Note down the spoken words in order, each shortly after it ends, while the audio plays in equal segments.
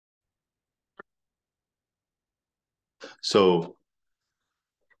So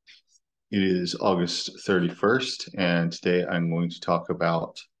it is August 31st, and today I'm going to talk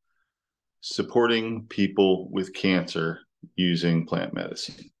about supporting people with cancer using plant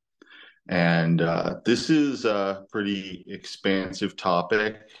medicine. And this is a pretty expansive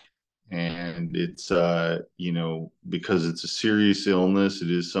topic, and it's, because it's a serious illness,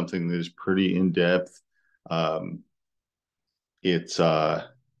 it is something that is pretty in depth. Um, it's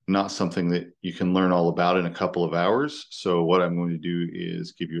not something that you can learn all about in a couple of hours. So what I'm going to do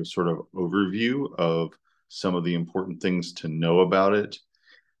is give you a sort of overview of some of the important things to know about it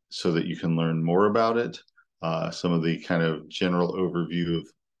so that you can learn more about it. Some of the kind of general overview of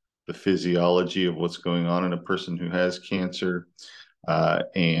the physiology of what's going on in a person who has cancer,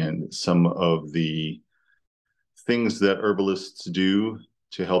 and some of the things that herbalists do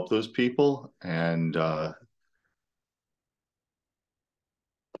to help those people, and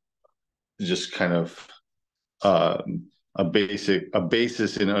just kind of a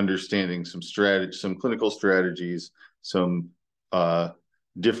basis in understanding some clinical strategies, some uh,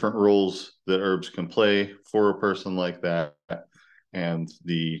 different roles that herbs can play for a person like that, and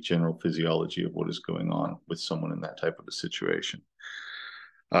the general physiology of what is going on with someone in that type of a situation.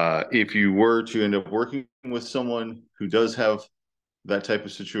 If you were to end up working with someone who does have that type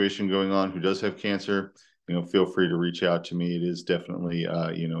of situation going on, who does have cancer, feel free to reach out to me. It is definitely,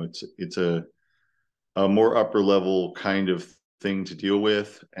 it's a more upper level kind of thing to deal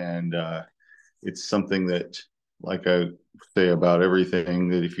with. And it's something that, like I say about everything,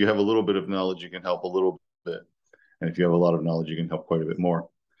 that if you have a little bit of knowledge, you can help a little bit. And if you have a lot of knowledge, you can help quite a bit more.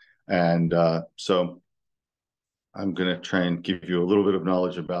 And so I'm going to try and give you a little bit of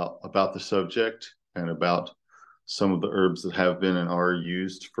knowledge about the subject and about some of the herbs that have been and are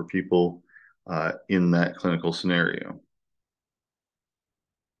used for people in that clinical scenario.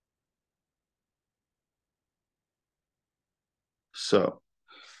 So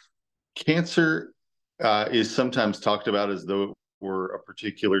cancer is sometimes talked about as though it were a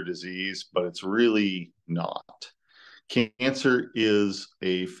particular disease, but it's really not. Cancer is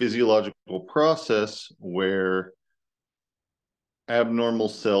a physiological process where abnormal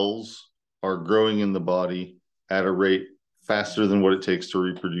cells are growing in the body at a rate faster than what it takes to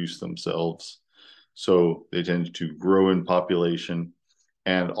reproduce themselves. So they tend to grow in population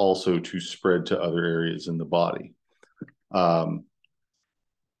and also to spread to other areas in the body.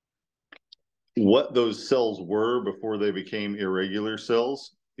 What those cells were before they became irregular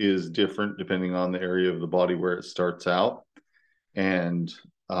cells is different depending on the area of the body where it starts out, and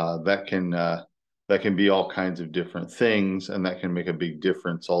that can be all kinds of different things, and that can make a big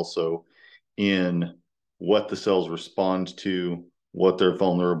difference also in what the cells respond to, what they're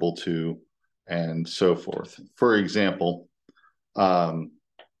vulnerable to, and so forth. For example,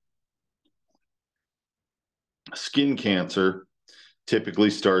 skin cancer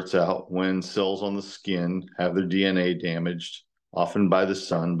typically starts out when cells on the skin have their DNA damaged, often by the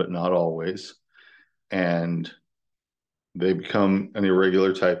sun, but not always, and they become an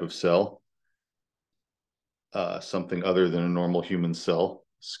irregular type of cell, something other than a normal human cell,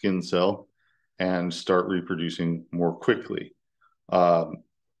 skin cell, and start reproducing more quickly.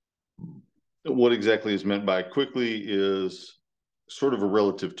 What exactly is meant by quickly is sort of a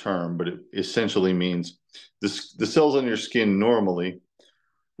relative term, but it essentially means the cells on your skin normally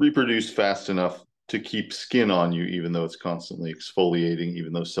reproduce fast enough to keep skin on you, even though it's constantly exfoliating,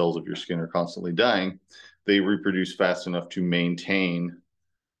 even though cells of your skin are constantly dying. They reproduce fast enough to maintain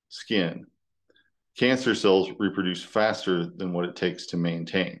skin. Cancer cells reproduce faster than what it takes to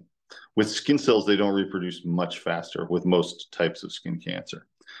maintain. With skin cells, they don't reproduce much faster with most types of skin cancer.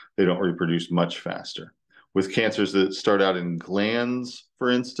 They don't reproduce much faster. With cancers that start out in glands, for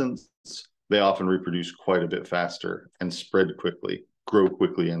instance, they often reproduce quite a bit faster and spread quickly, grow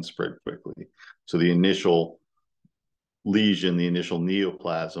quickly and spread quickly. So the initial lesion, the initial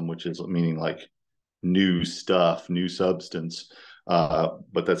neoplasm, which is meaning like new stuff, new substance,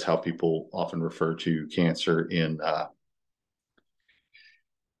 but that's how people often refer to cancer in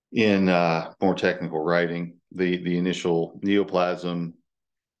more technical writing. The initial neoplasm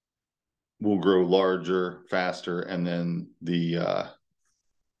will grow larger, faster, and then the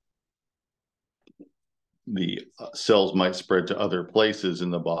cells might spread to other places in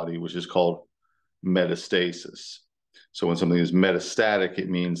the body, which is called metastasis. So when something is metastatic, it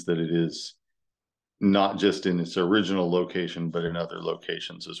means that it is not just in its original location, but in other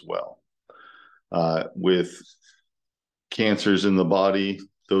locations as well. With cancers in the body,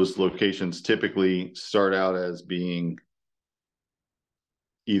 those locations typically start out as being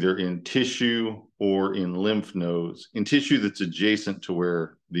either in tissue or in lymph nodes, in tissue that's adjacent to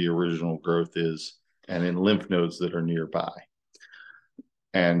where the original growth is, and in lymph nodes that are nearby.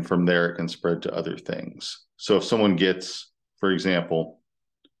 And from there, it can spread to other things. So if someone gets, for example,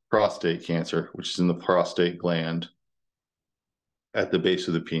 prostate cancer, which is in the prostate gland at the base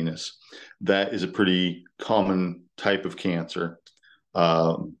of the penis, that is a pretty common type of cancer.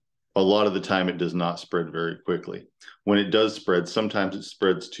 A lot of the time, it does not spread very quickly. When it does spread, sometimes it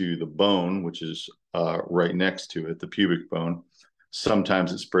spreads to the bone, which is right next to it, the pubic bone.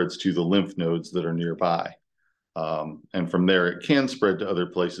 Sometimes it spreads to the lymph nodes that are nearby. And from there, it can spread to other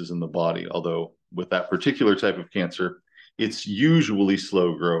places in the body. Although with that particular type of cancer, it's usually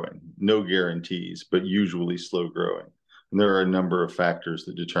slow growing. No guarantees, but usually slow growing. And there are a number of factors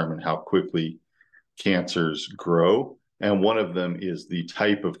that determine how quickly cancers grow. And one of them is the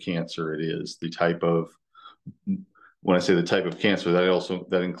type of cancer it is, the type of, when I say the type of cancer,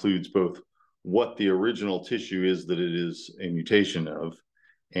 that includes both what the original tissue is that it is a mutation of,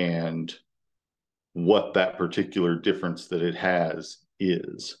 and what that particular difference that it has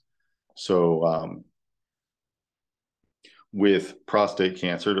is. So with prostate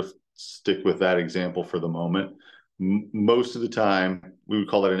cancer, to stick with that example for the moment, most of the time we would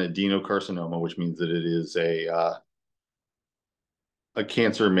call it an adenocarcinoma, which means that it is a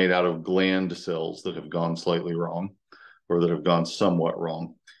cancer made out of gland cells that have gone slightly wrong, or that have gone somewhat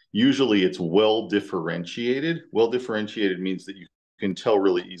wrong. Usually it's well differentiated. Well differentiated means that you can tell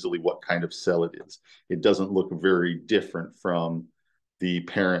really easily what kind of cell it is. It doesn't look very different from the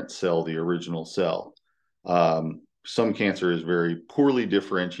parent cell, the original cell. Some cancer is very poorly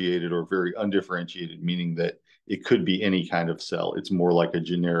differentiated or very undifferentiated, meaning that it could be any kind of cell. It's more like a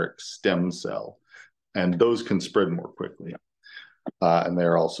generic stem cell, and those can spread more quickly. And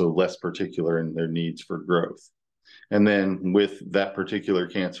they're also less particular in their needs for growth. And then with that particular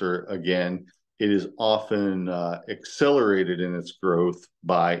cancer, again, it is often accelerated in its growth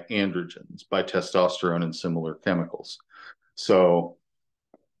by androgens, by testosterone and similar chemicals. So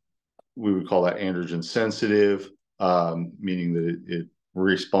we would call that androgen sensitive, meaning that it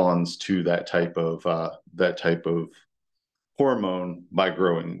responds to that type of hormone by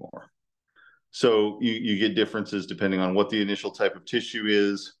growing more. So you get differences depending on what the initial type of tissue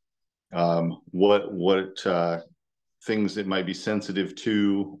is, what things it might be sensitive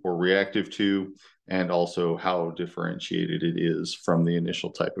to or reactive to, and also how differentiated it is from the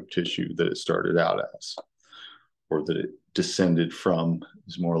initial type of tissue that it started out as, or that it descended from,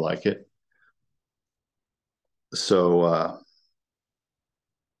 is more like it. So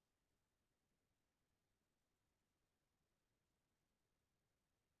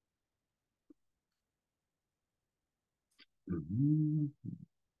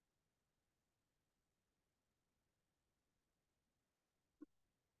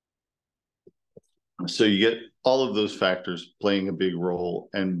so you get all of those factors playing a big role,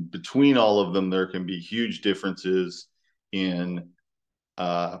 and between all of them, there can be huge differences in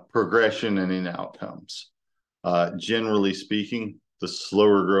progression and in outcomes. Generally speaking, the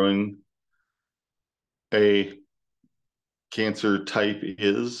slower growing a cancer type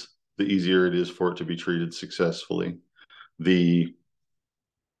is, the easier it is for it to be treated successfully. The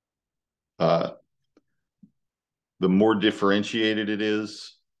more differentiated it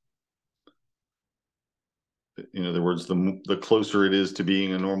is, in other words, the closer it is to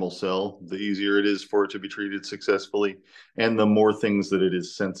being a normal cell, the easier it is for it to be treated successfully. And the more things that it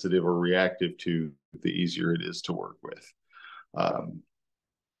is sensitive or reactive to, the easier it is to work with.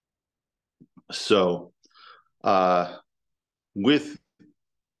 With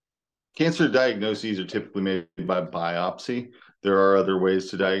cancer diagnoses are typically made by biopsy. There are other ways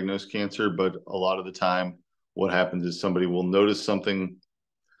to diagnose cancer, but a lot of the time what happens is somebody will notice something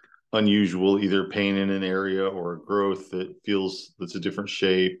unusual, either pain in an area or a growth that's a different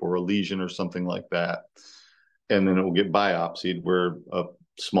shape, or a lesion or something like that. And then it will get biopsied, where a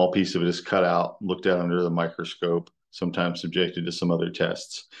small piece of it is cut out, looked at under the microscope, sometimes subjected to some other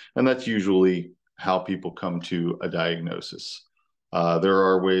tests. And that's usually how people come to a diagnosis. There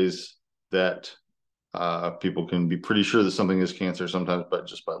are ways that people can be pretty sure that something is cancer, sometimes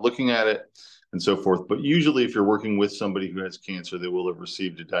just by looking at it and so forth. But usually if you're working with somebody who has cancer, they will have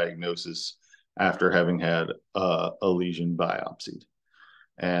received a diagnosis after having had a lesion biopsied.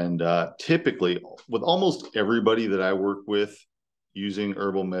 And typically, with almost everybody that I work with using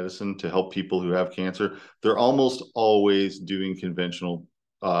herbal medicine to help people who have cancer, they're almost always doing conventional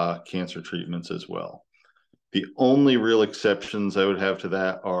cancer treatments as well. The only real exceptions I would have to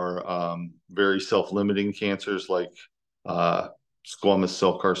that are very self-limiting cancers, like squamous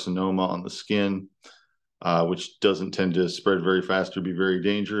cell carcinoma on the skin, which doesn't tend to spread very fast or be very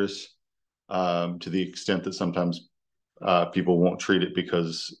dangerous, to the extent that sometimes people won't treat it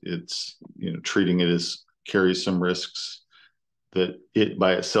because it's treating it carries some risks that it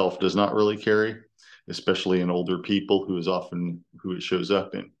by itself does not really carry, especially in older people, who it shows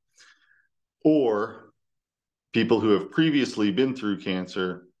up in. Or people who have previously been through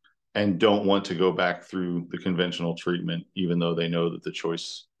cancer and don't want to go back through the conventional treatment, even though they know that the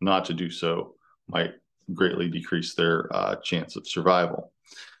choice not to do so might greatly decrease their chance of survival.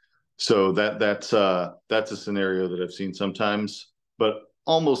 So that's a scenario that I've seen sometimes, but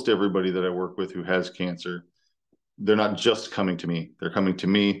almost everybody that I work with who has cancer, they're not just coming to me. They're coming to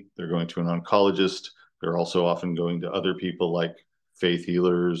me. They're going to an oncologist. They're also often going to other people like faith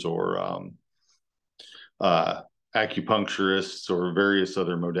healers or acupuncturists or various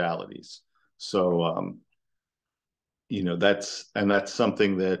other modalities. So, that's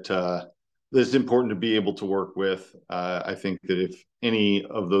something that's important to be able to work with. I think that if any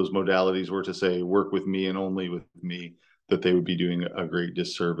of those modalities were to say, work with me and only with me, that they would be doing a great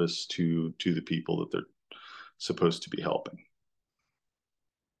disservice to the people that they're supposed to be helping.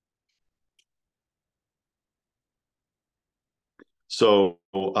 So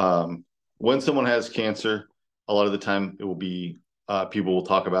when someone has cancer, a lot of the time it will be people will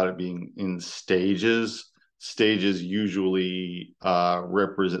talk about it being in stages. Stages usually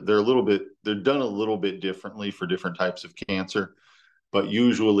represent they're done a little bit differently for different types of cancer, but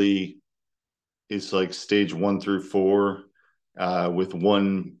usually it's like stage 1 through 4, with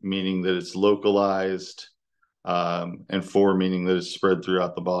 1 meaning that it's localized, and 4 meaning that it's spread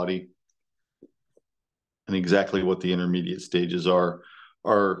throughout the body. And exactly what the intermediate stages are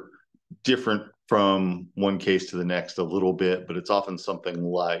different from one case to the next a little bit, but it's often something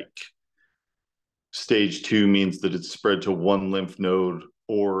like stage 2 means that it's spread to 1 lymph node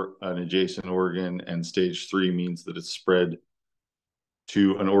or an adjacent organ, and stage 3 means that it's spread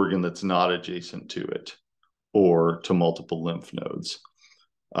to an organ that's not adjacent to it or to multiple lymph nodes.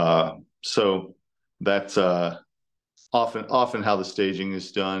 So that's often how the staging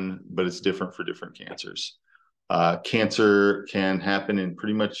is done, but it's different for different cancers. Cancer can happen in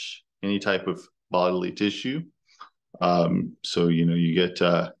pretty much any type of bodily tissue. So, you get,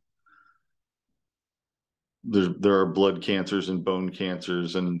 there are blood cancers and bone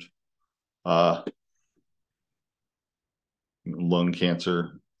cancers and lung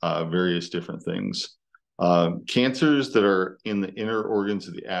cancer, various different things. Cancers that are in the inner organs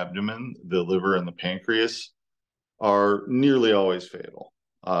of the abdomen, the liver and the pancreas, are nearly always fatal.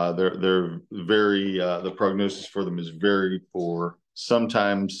 They're very, the prognosis for them is very poor.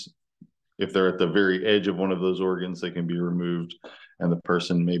 Sometimes if they're at the very edge of one of those organs, they can be removed and the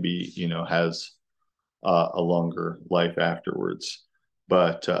person maybe, has a longer life afterwards.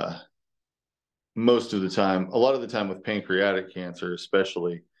 But most of the time, a lot of the time with pancreatic cancer,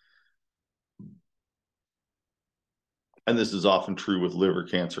 especially, and this is often true with liver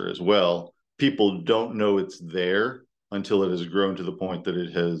cancer as well, people don't know it's there until it has grown to the point that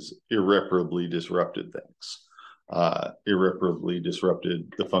it has irreparably disrupted things, irreparably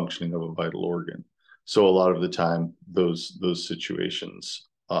disrupted the functioning of a vital organ. So a lot of the time, those situations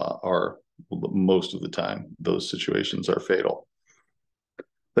most of the time, those situations are fatal.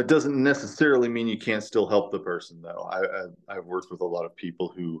 That doesn't necessarily mean you can't still help the person, though. I've worked with a lot of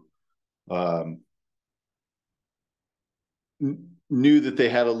people who knew that they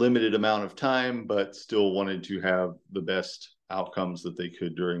had a limited amount of time, but still wanted to have the best outcomes that they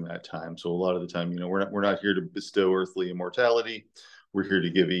could during that time. So a lot of the time, we're not here to bestow earthly immortality. We're here to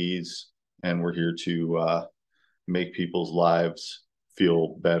give ease, and we're here to make people's lives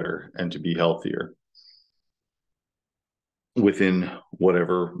feel better and to be healthier within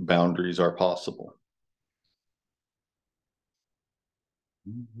whatever boundaries are possible.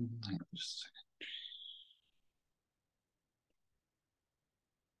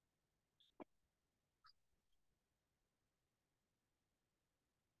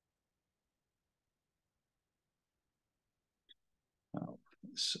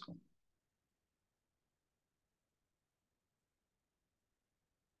 Just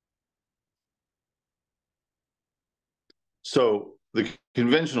So the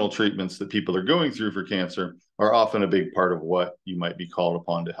conventional treatments that people are going through for cancer are often a big part of what you might be called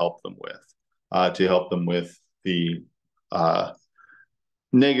upon to help them with the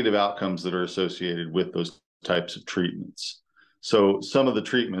negative outcomes that are associated with those types of treatments. So some of the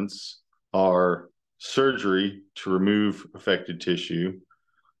treatments are surgery to remove affected tissue,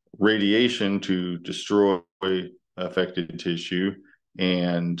 radiation to destroy affected tissue,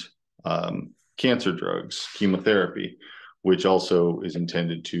 and cancer drugs, chemotherapy, which also is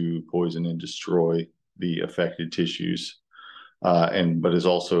intended to poison and destroy the affected tissues, but is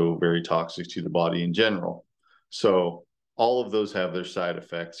also very toxic to the body in general. So all of those have their side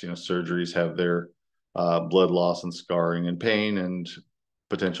effects. Surgeries have their blood loss and scarring and pain and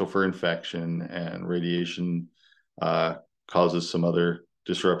potential for infection, and radiation causes some other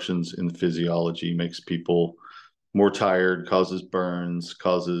disruptions in the physiology, makes people more tired, causes burns,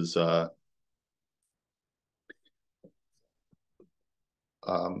 causes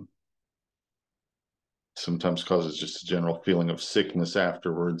sometimes causes just a general feeling of sickness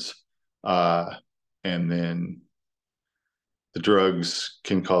afterwards. And then the drugs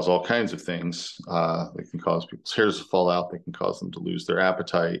can cause all kinds of things. They can cause people's hairs to fall out. They can cause them to lose their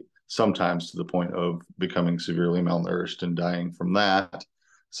appetite, sometimes to the point of becoming severely malnourished and dying from that.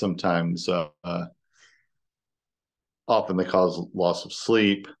 Sometimes, often they cause loss of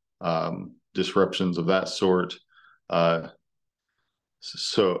sleep, disruptions of that sort.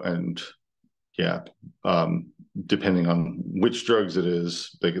 Yeah, depending on which drugs it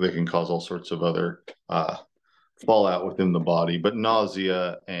is, they can cause all sorts of other fallout within the body. But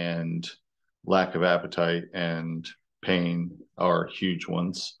nausea and lack of appetite and pain are huge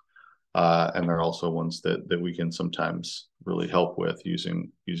ones. And they're also ones that we can sometimes really help with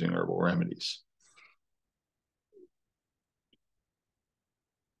using herbal remedies.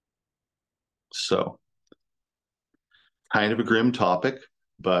 So, kind of a grim topic,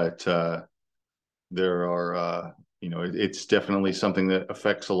 but there are, it's definitely something that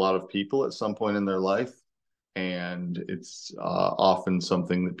affects a lot of people at some point in their life. And it's often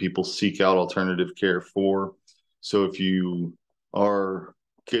something that people seek out alternative care for. So if you are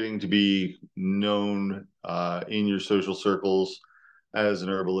getting to be known in your social circles as an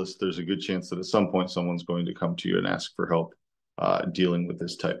herbalist, there's a good chance that at some point someone's going to come to you and ask for help dealing with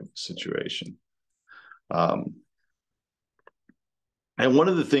this type of situation. And one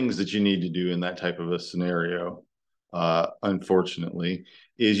of the things that you need to do in that type of a scenario, unfortunately,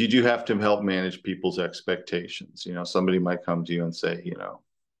 is you do have to help manage people's expectations. Somebody might come to you and say,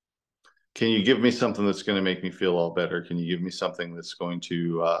 can you give me something that's going to make me feel all better? Can you give me something that's going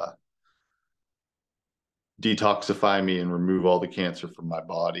to detoxify me and remove all the cancer from my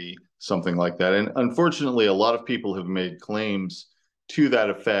body? Something like that. And unfortunately, a lot of people have made claims to that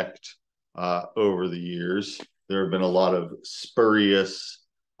effect over the years. There have been a lot of spurious,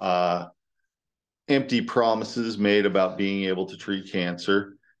 empty promises made about being able to treat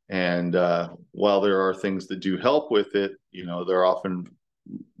cancer. And while there are things that do help with it, they're often,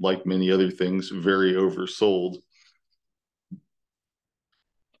 like many other things, very oversold.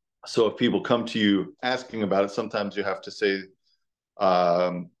 So if people come to you asking about it, sometimes you have to say,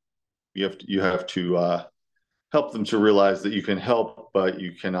 you have to help them to realize that you can help, but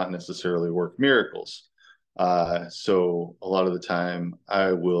you cannot necessarily work miracles. So a lot of the time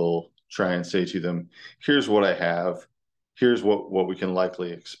I will try and say to them, here's what I have. Here's what we can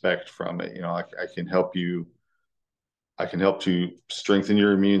likely expect from it. I can help you. I can help to strengthen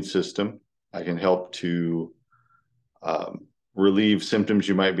your immune system. I can help to relieve symptoms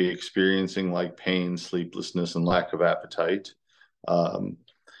you might be experiencing, like pain, sleeplessness, and lack of appetite.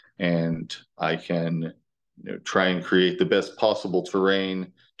 And I can try and create the best possible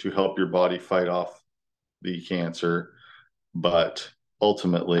terrain to help your body fight off the cancer. But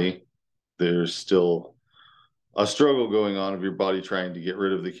ultimately, there's still a struggle going on of your body trying to get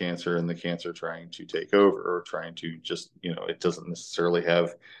rid of the cancer and the cancer trying to take over, or trying to just, it doesn't necessarily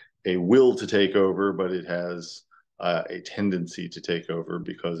have a will to take over, but it has a tendency to take over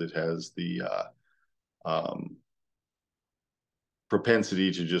because it has the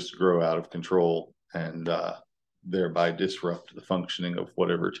propensity to just grow out of control and thereby disrupt the functioning of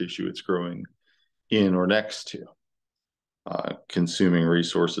whatever tissue it's growing in or next to. Consuming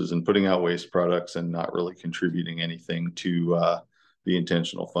resources and putting out waste products and not really contributing anything to the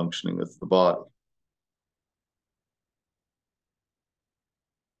intentional functioning of the body.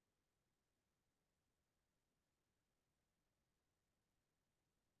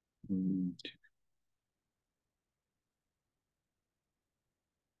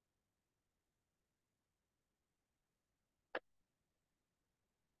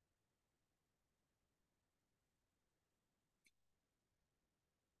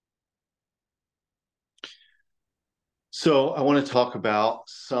 So I want to talk about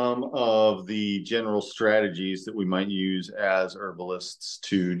some of the general strategies that we might use as herbalists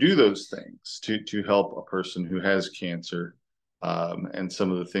to do those things, to help a person who has cancer, and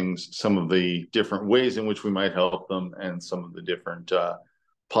some of the different ways in which we might help them, and some of the different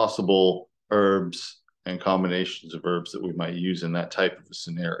possible herbs and combinations of herbs that we might use in that type of a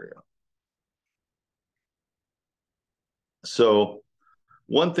scenario. So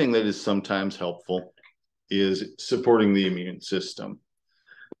one thing that is sometimes helpful is supporting the immune system.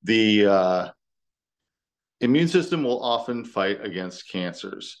 The immune system will often fight against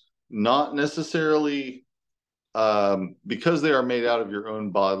cancers, not necessarily because they are made out of your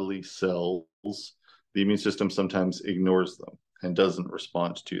own bodily cells. The immune system sometimes ignores them and doesn't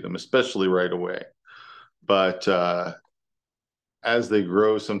respond to them, especially right away. But as they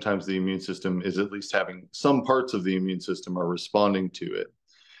grow, sometimes the immune system is at least having some parts of the immune system are responding to it.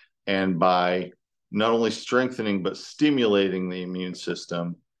 And by not only strengthening but stimulating the immune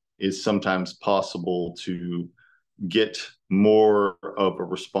system is sometimes possible to get more of a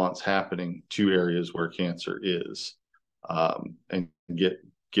response happening to areas where cancer is, and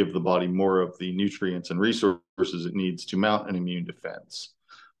give the body more of the nutrients and resources it needs to mount an immune defense.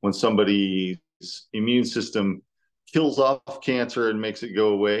 When somebody's immune system kills off cancer and makes it go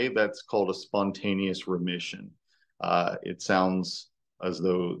away, that's called a spontaneous remission. It sounds as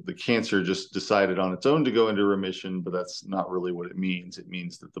though the cancer just decided on its own to go into remission, but that's not really what it means. It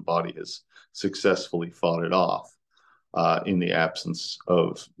means that the body has successfully fought it off in the absence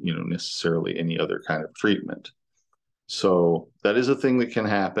of, necessarily any other kind of treatment. So that is a thing that can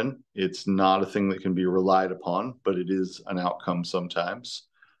happen. It's not a thing that can be relied upon, but it is an outcome sometimes.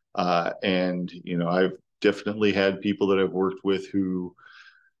 And, I've definitely had people that I've worked with who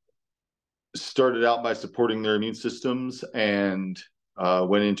started out by supporting their immune systems and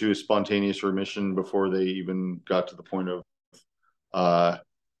went into a spontaneous remission before they even got to the point of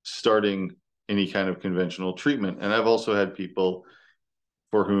starting any kind of conventional treatment. And I've also had people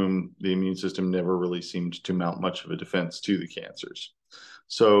for whom the immune system never really seemed to mount much of a defense to the cancers.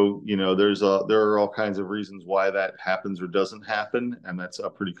 So, there are all kinds of reasons why that happens or doesn't happen, and that's a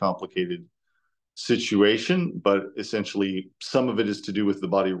pretty complicated situation, but essentially some of it is to do with the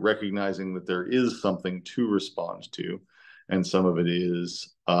body recognizing that there is something to respond to, and some of it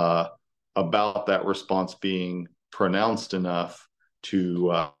is about that response being pronounced enough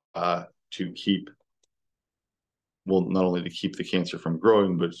to keep, well, not only to keep the cancer from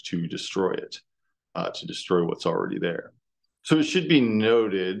growing, but to destroy it, to destroy what's already there. So it should be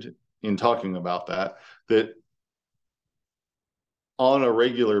noted in talking about that on a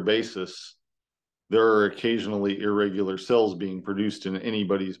regular basis, there are occasionally irregular cells being produced in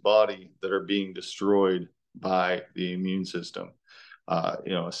anybody's body that are being destroyed by the immune system. A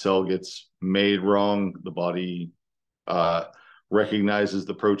cell gets made wrong, the body recognizes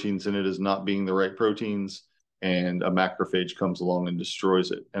the proteins in it as not being the right proteins, and a macrophage comes along and destroys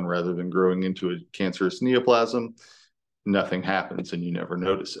it. And rather than growing into a cancerous neoplasm, nothing happens and you never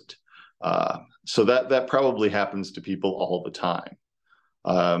notice it. So that probably happens to people all the time.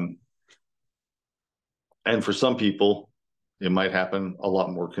 And for some people, it might happen a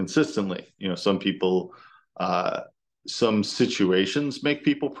lot more consistently. Some people, some situations make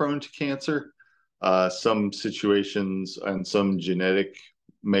people prone to cancer. Some situations and some genetic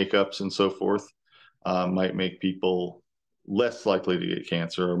makeups and so forth might make people less likely to get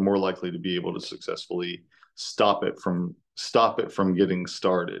cancer or more likely to be able to successfully stop it from getting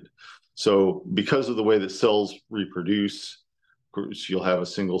started. So because of the way that cells reproduce, of course, you'll have a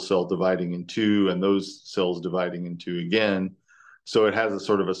single cell dividing in two and those cells dividing in two again. So it has a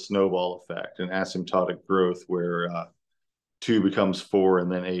sort of a snowball effect, an asymptotic growth where 2 becomes 4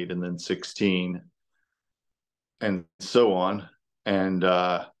 and then 8 and then 16 and so on. And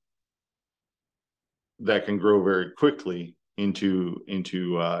that can grow very quickly into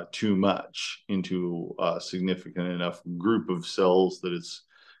too much, into a significant enough group of cells that it's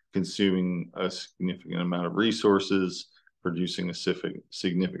consuming a significant amount of resources, producing a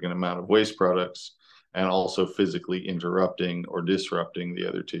significant amount of waste products, and also physically interrupting or disrupting the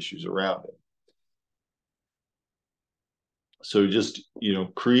other tissues around it. So just,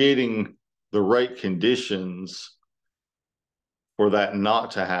 creating the right conditions for that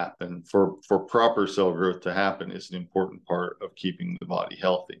not to happen, for proper cell growth to happen, is an important part of keeping the body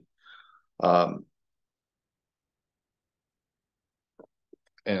healthy.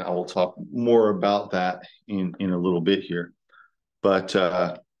 And I will talk more about that in a little bit here. But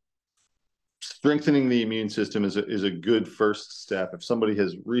strengthening the immune system is a good first step. If somebody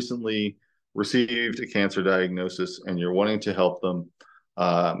has recently received a cancer diagnosis and you're wanting to help them,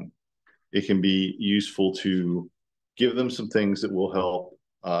 it can be useful to give them some things that will help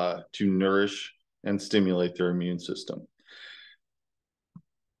to nourish and stimulate their immune system.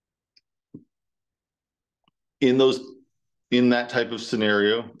 In that type of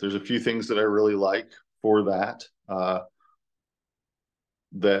scenario, there's a few things that I really like for that.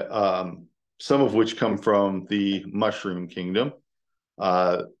 Some of which come from the mushroom kingdom.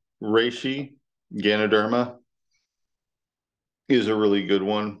 Reishi, Ganoderma is a really good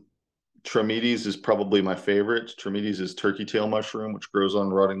one. Trametes is probably my favorite. Trametes is turkey tail mushroom, which grows on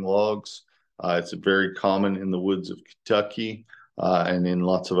rotting logs. It's very common in the woods of Kentucky and in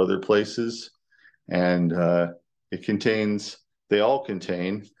lots of other places. And they all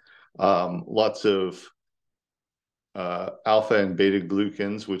contain lots of alpha and beta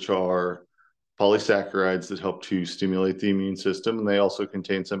glucans, which are polysaccharides that help to stimulate the immune system. And they also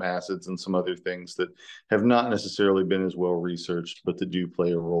contain some acids and some other things that have not necessarily been as well researched, but that do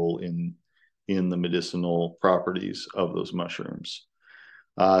play a role in the medicinal properties of those mushrooms.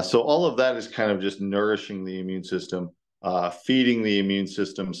 So all of that is kind of just nourishing the immune system, feeding the immune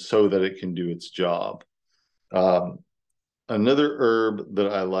system so that it can do its job. Another herb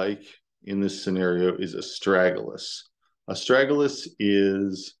that I like in this scenario is astragalus. Astragalus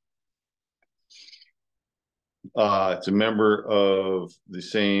is it's a member of the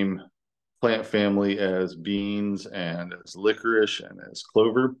same plant family as beans and as licorice and as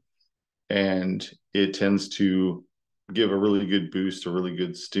clover, and it tends to give a really good boost, a really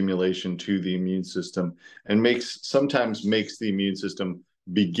good stimulation to the immune system, and sometimes makes the immune system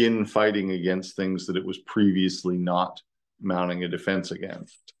begin fighting against things that it was previously not mounting a defense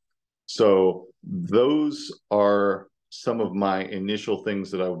against. So those are some of my initial things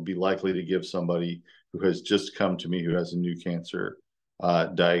that I would be likely to give somebody who has just come to me who has a new cancer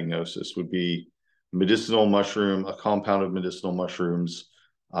diagnosis. Would be medicinal mushroom, a compound of medicinal mushrooms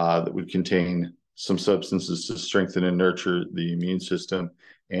that would contain some substances to strengthen and nurture the immune system,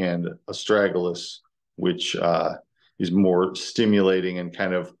 and astragalus, which is more stimulating and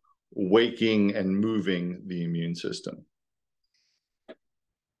kind of waking and moving the immune system.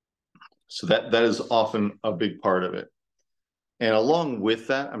 So that is often a big part of it. And along with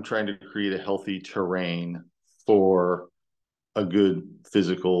that, I'm trying to create a healthy terrain for a good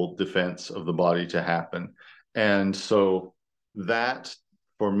physical defense of the body to happen. And so that,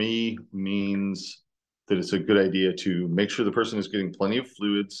 for me, means that it's a good idea to make sure the person is getting plenty of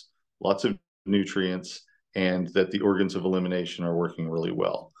fluids, lots of nutrients, and that the organs of elimination are working really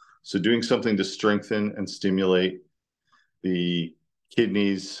well. So doing something to strengthen and stimulate the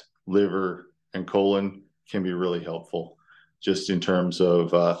kidneys, liver, and colon can be really helpful, just in terms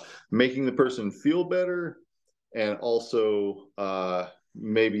of making the person feel better, and also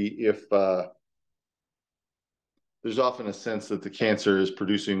maybe if there's often a sense that the cancer is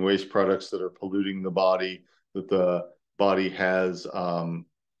producing waste products that are polluting the body, that the body has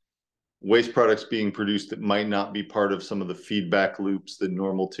waste products being produced that might not be part of some of the feedback loops that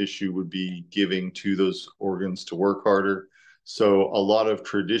normal tissue would be giving to those organs to work harder. So a lot of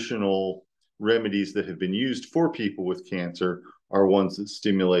traditional remedies that have been used for people with cancer are ones that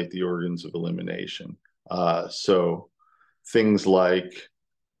stimulate the organs of elimination. So things like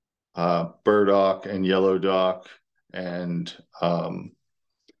burdock and yellow dock, and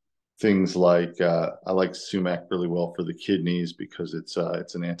things like I like sumac really well for the kidneys because it's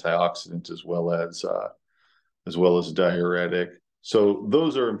an antioxidant as well as diuretic. So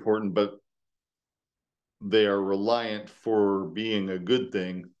those are important, but they are reliant for being a good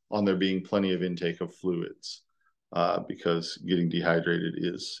thing on there being plenty of intake of fluids, because getting dehydrated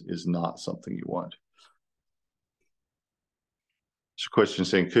is not something you want. There's a question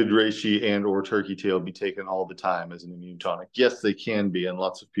saying, could reishi and or turkey tail be taken all the time as an immune tonic? Yes, they can be, and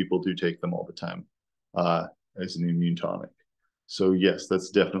lots of people do take them all the time as an immune tonic. So yes,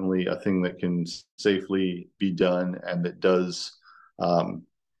 that's definitely a thing that can safely be done, and that does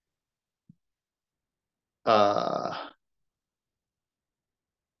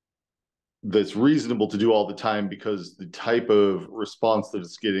that's reasonable to do all the time, because the type of response that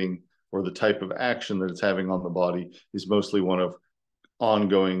it's getting, or the type of action that it's having on the body, is mostly one of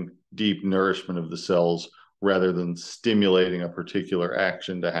ongoing deep nourishment of the cells, rather than stimulating a particular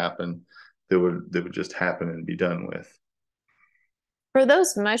action to happen that would just happen and be done with. For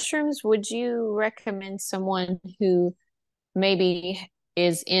those mushrooms, would you recommend someone who maybe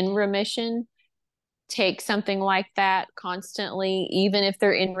is in remission take something like that constantly, even if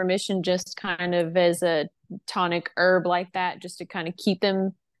they're in remission, just kind of as a tonic herb like that, just to kind of keep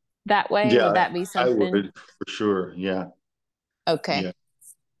them that way? Would Yeah, that be I something? would, for sure. Yeah. Okay. Yeah.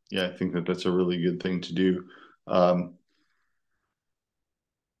 Yeah. I think that that's a really good thing to do. Um,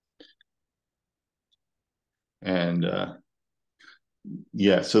 and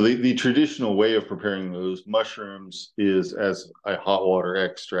yeah, so the traditional way of preparing those mushrooms is as a hot water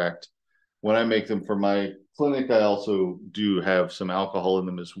extract. When I make them for my clinic, I also do have some alcohol in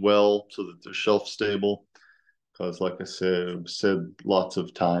them as well, so that they're shelf stable. Because, like I said lots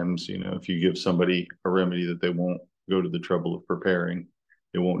of times, if you give somebody a remedy that they won't go to the trouble of preparing,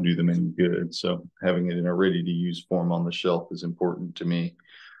 it won't do them any good. So having it in a ready to use form on the shelf is important to me.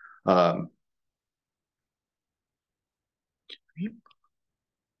 Um,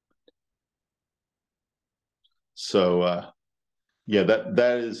 So yeah,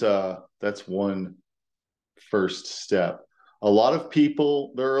 that's one first step. A lot of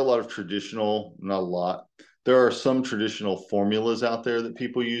people, there are a lot of traditional, not a lot, there are some traditional formulas out there that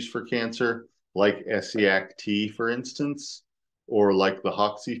people use for cancer, like Essiac-T, for instance, or like the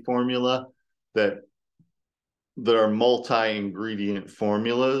Hoxsey formula, that are multi-ingredient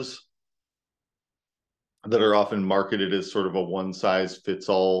formulas that are often marketed as sort of a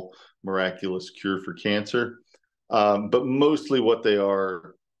one-size-fits-all miraculous cure for cancer. But mostly what they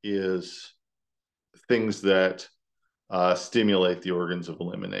are is things that stimulate the organs of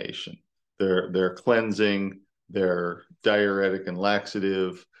elimination. They're cleansing, they're diuretic and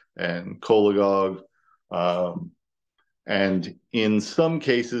laxative and cholagogue. And in some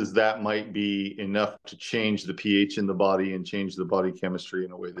cases, that might be enough to change the pH in the body and change the body chemistry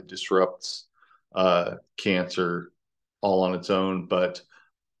in a way that disrupts cancer all on its own. But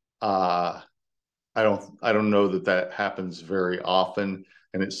I don't know that that happens very often,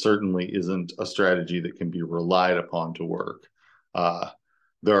 and it certainly isn't a strategy that can be relied upon to work.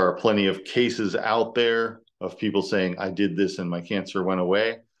 There are plenty of cases out there of people saying, I did this and my cancer went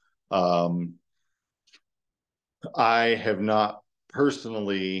away. I have not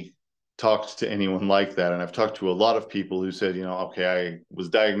personally talked to anyone like that. And I've talked to a lot of people who said, okay, I was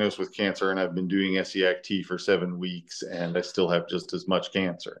diagnosed with cancer and I've been doing Essiac-T for 7 weeks and I still have just as much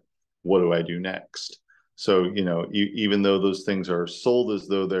cancer. What do I do next? So, even though those things are sold as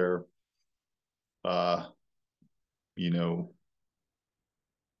though they're, you know,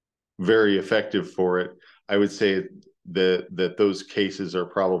 very effective for it, I would say that those cases are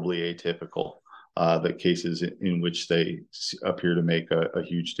probably atypical. The cases in which they appear to make a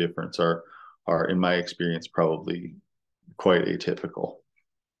huge difference are, in my experience, probably quite atypical.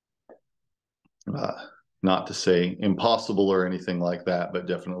 Not to say impossible or anything like that, but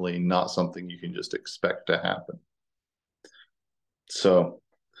definitely not something you can just expect to happen. So,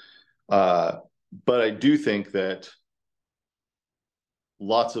 but I do think that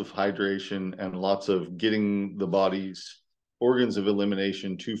lots of hydration and lots of getting the body's organs of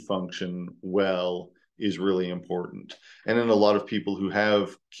elimination to function well is really important. And in a lot of people who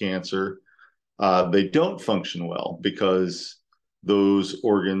have cancer, they don't function well because those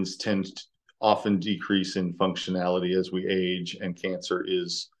organs tend to often decrease in functionality as we age, and cancer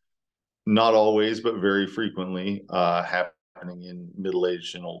is not always, but very frequently happening in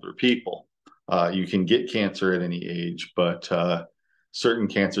middle-aged and older people. You can get cancer at any age, but certain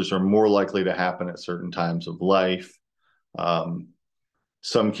cancers are more likely to happen at certain times of life.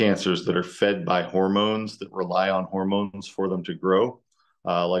 Some cancers that are fed by hormones, that rely on hormones for them to grow,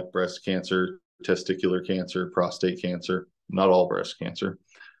 like breast cancer, testicular cancer, prostate cancer, not all breast cancer,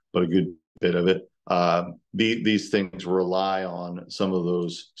 but a good bit of it. These things rely on some of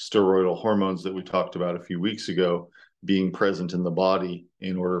those steroidal hormones that we talked about a few weeks ago being present in the body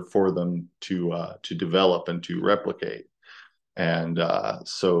in order for them to develop and to replicate. And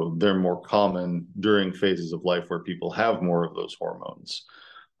so they're more common during phases of life where people have more of those hormones.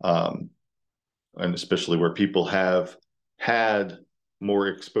 And especially where people have had more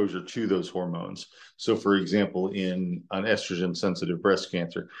exposure to those hormones. So for example, in an estrogen sensitive breast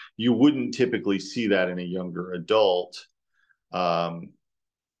cancer, you wouldn't typically see that in a younger adult.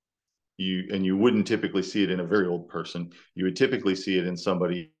 You wouldn't typically see it in a very old person. You would typically see it in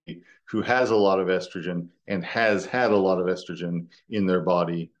somebody who has a lot of estrogen and has had a lot of estrogen in their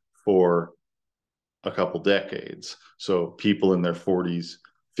body for a couple decades. So people in their 40s,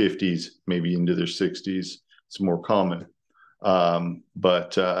 50s, maybe into their 60s, it's more common.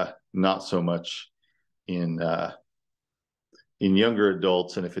 But not so much in younger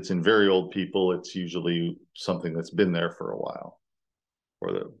adults. And if it's in very old people, it's usually something that's been there for a while,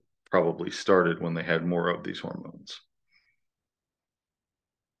 or that probably started when they had more of these hormones.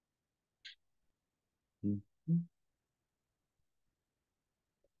 Mm-hmm.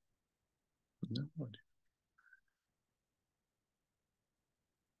 No.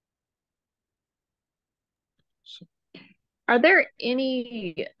 So, Are there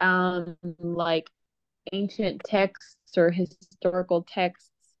any like ancient texts or historical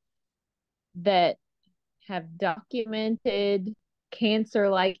texts that have documented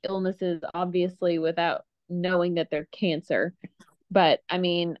cancer-like illnesses, obviously without knowing that they're cancer? But I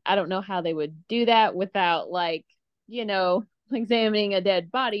mean, I don't know how they would do that without examining a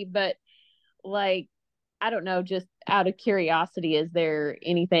dead body, but like, I don't know, just out of curiosity, is there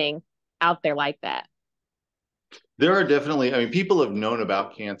anything out there like that? there are definitely, I mean, people have known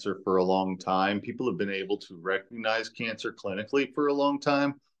about cancer for a long time. People have been able to recognize cancer clinically for a long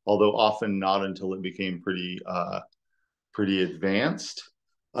time, although often not until it became pretty advanced.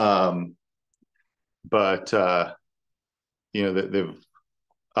 Um, but that they've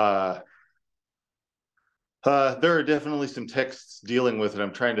there are definitely some texts dealing with it.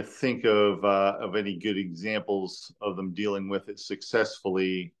 I'm trying to think of any good examples of them dealing with it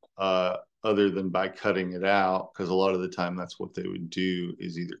successfully, other than by cutting it out, because a lot of the time that's what they would do,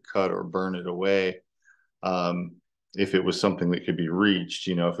 is either cut or burn it away. If it was something that could be reached,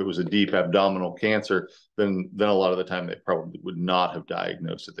 if it was a deep abdominal cancer, then a lot of the time they probably would not have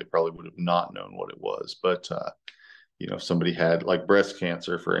diagnosed it. They probably would have not known what it was. But if somebody had like breast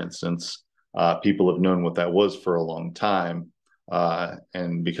cancer, for instance, people have known what that was for a long time,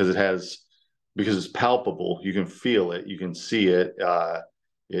 and because it's palpable, you can feel it, you can see it.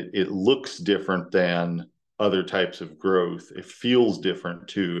 It looks different than other types of growth. It feels different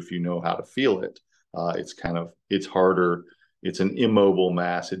too if you know how to feel it. It's harder. It's an immobile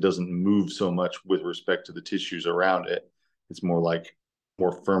mass. It doesn't move so much with respect to the tissues around it. It's more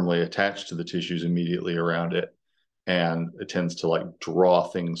firmly attached to the tissues immediately around it, and it tends to like draw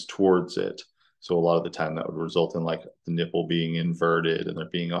things towards it. So a lot of the time that would result in like the nipple being inverted and there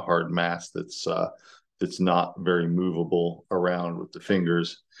being a hard mass that's not very movable around with the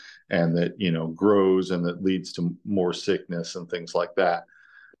fingers, and that grows, and that leads to more sickness and things like that,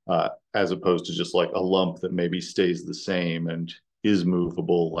 as opposed to just like a lump that maybe stays the same and is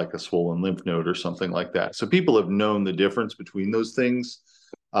movable, like a swollen lymph node or something like that. So people have known the difference between those things.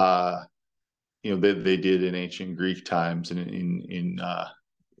 They did in ancient Greek times and in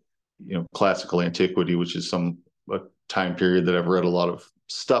classical antiquity, which is a time period that I've read a lot of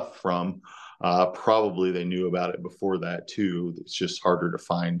stuff from. Probably they knew about it before that too. It's just harder to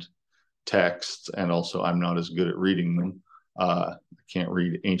find texts, and also I'm not as good at reading them. I can't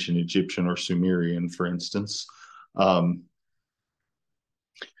read ancient Egyptian or Sumerian, for instance.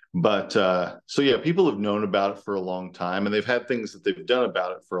 But so yeah, people have known about it for a long time, and they've had things that they've done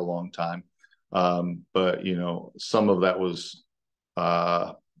about it for a long time. But some of that was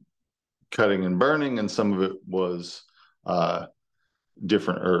cutting and burning, and some of it was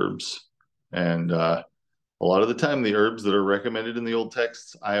different herbs. And a lot of the time, the herbs that are recommended in the old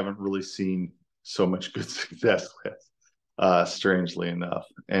texts, I haven't really seen so much good success with, strangely enough.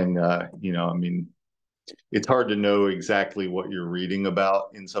 And I mean, it's hard to know exactly what you're reading about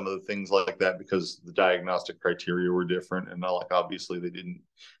in some of the things like that, because the diagnostic criteria were different, and not like obviously they didn't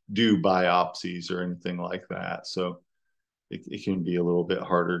do biopsies or anything like that. So it can be a little bit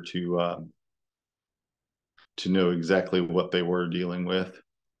harder to know exactly what they were dealing with.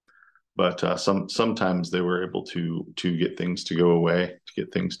 But sometimes they were able to get things to go away, to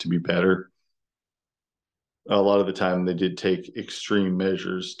get things to be better. A lot of the time they did take extreme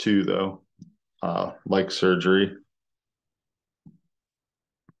measures too, though, like surgery.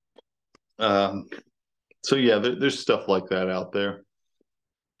 Um, so yeah, there's stuff like that out there.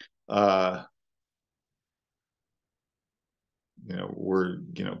 Uh, where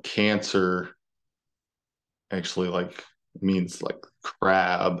cancer actually like means like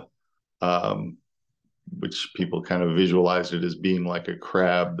crab, um, which people kind of visualize it as being like a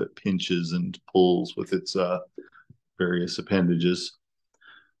crab that pinches and pulls with its various appendages,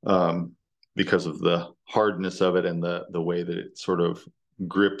 um, because of the hardness of it and the way that it sort of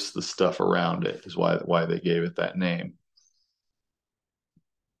grips the stuff around it is why they gave it that name.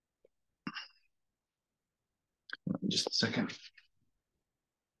 Just a second.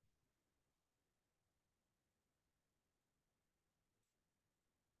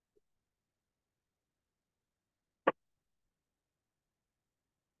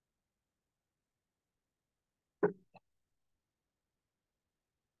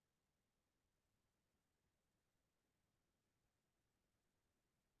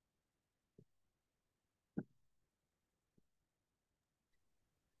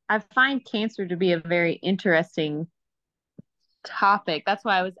 I find cancer to be a very interesting topic. That's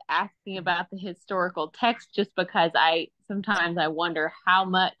why I was asking about the historical text, just because I wonder how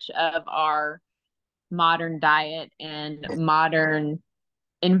much of our modern diet and modern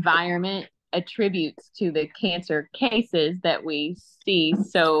environment attributes to the cancer cases that we see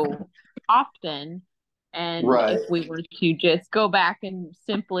so often. And Right. if we were to just go back and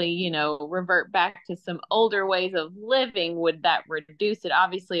simply, revert back to some older ways of living, would that reduce it?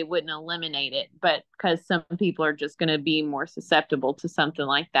 Obviously, it wouldn't eliminate it, but because some people are just going to be more susceptible to something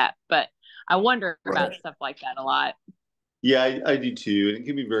like that. But I wonder about stuff like that a lot. Yeah, I do too. And it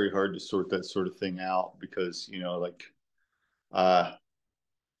can be very hard to sort that sort of thing out because, like uh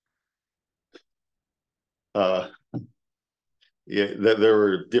uh yeah, there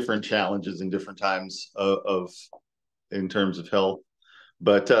were different challenges in different times of in terms of health.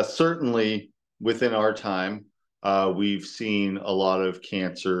 But certainly within our time, we've seen a lot of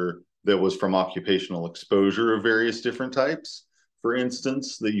cancer that was from occupational exposure of various different types, for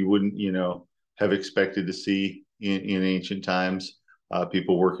instance, that you wouldn't, have expected to see in ancient times.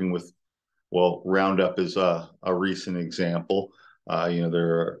 People working with, well, Roundup is a recent example.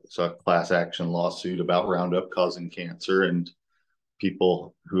 There's a class action lawsuit about Roundup causing cancer, and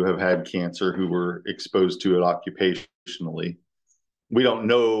people who have had cancer who were exposed to it occupationally. We don't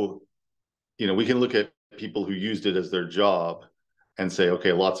know, we can look at people who used it as their job and say,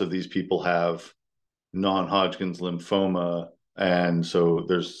 okay, lots of these people have non-Hodgkin's lymphoma, and so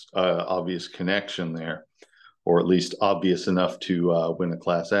there's obvious connection there, or at least obvious enough to win a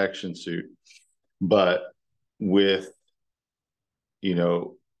class action suit. But with,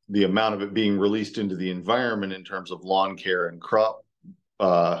 the amount of it being released into the environment in terms of lawn care and crop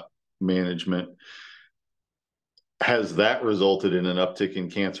management, has that resulted in an uptick in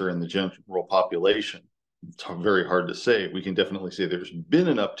cancer in the general population? It's very hard to say. We can definitely say there's been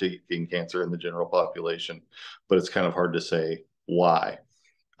an uptick in cancer in the general population, but it's kind of hard to say why.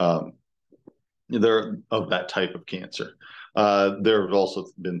 They're of that type of cancer. There have also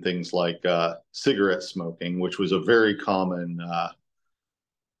been things like cigarette smoking, which was a very common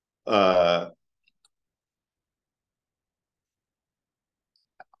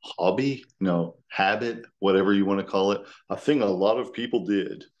hobby, no, habit, whatever you want to call it, a thing a lot of people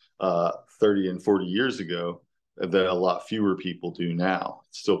did 30 and 40 years ago that a lot fewer people do now.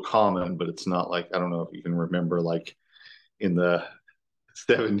 It's still common, but it's not like, I don't know if you can remember, like in the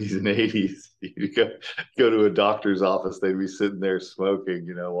 70s and 80s, you go to a doctor's office, they'd be sitting there smoking,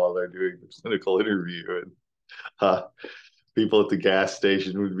 while they're doing the clinical interview. And people at the gas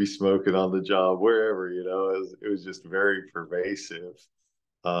station would be smoking on the job, wherever, it was just very pervasive.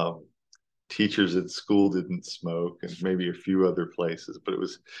 Teachers at school didn't smoke, and maybe a few other places, but it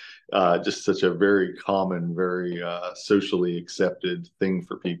was just such a very common, very socially accepted thing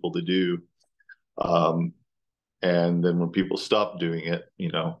for people to do. And then when people stopped doing it,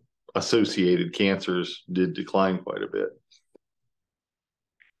 associated cancers did decline quite a bit.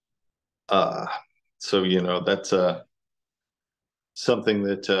 So, that's something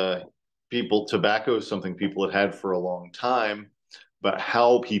that tobacco is something people had for a long time, but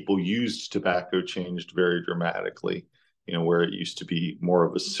how people used tobacco changed very dramatically. Where it used to be more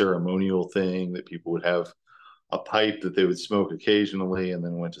of a ceremonial thing, that people would have a pipe that they would smoke occasionally, and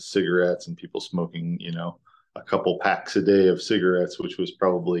then went to cigarettes, and people smoking, a couple packs a day of cigarettes, which was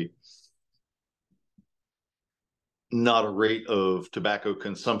probably not a rate of tobacco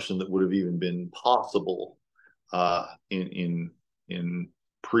consumption that would have even been possible in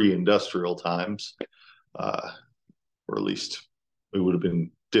pre-industrial times, or at least it would have been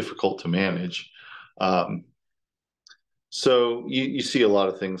difficult to manage. So you see a lot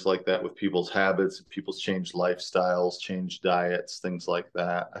of things like that with people's habits, people's changed lifestyles, changed diets, things like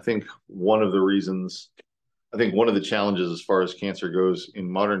that. I think one of the challenges as far as cancer goes in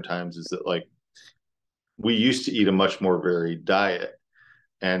modern times is that, like, we used to eat a much more varied diet,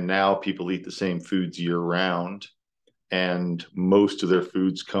 and now people eat the same foods year round, and most of their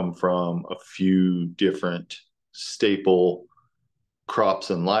foods come from a few different staple crops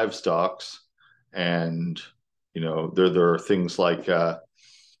and livestocks. And there are things like,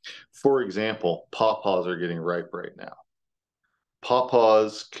 for example, pawpaws are getting ripe right now.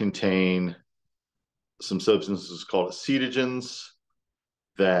 Pawpaws contain some substances called acetogens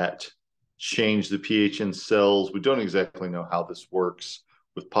that change the pH in cells. We don't exactly know how this works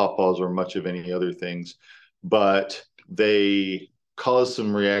with pawpaws or much of any other things, but they cause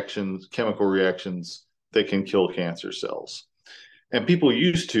some reactions, chemical reactions, that can kill cancer cells. And people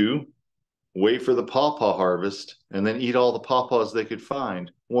used to wait for the pawpaw harvest and then eat all the pawpaws they could find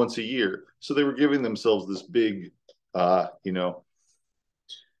once a year. So they were giving themselves this big,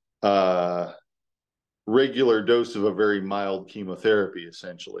 regular dose of a very mild chemotherapy,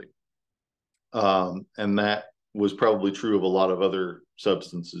 essentially. And that was probably true of a lot of other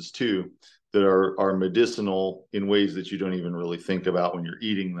substances too, that are medicinal in ways that you don't even really think about when you're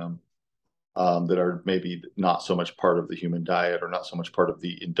eating them, that are maybe not so much part of the human diet, or not so much part of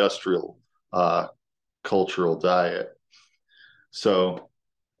the industrial cultural diet. So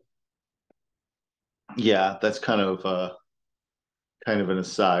yeah, that's kind of an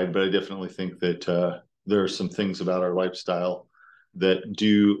aside, but I definitely think that there are some things about our lifestyle that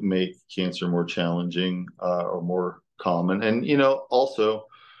do make cancer more challenging, or more common. And also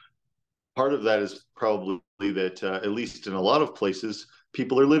part of that is probably that, at least in a lot of places,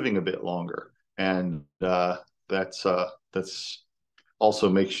 people are living a bit longer, and that's also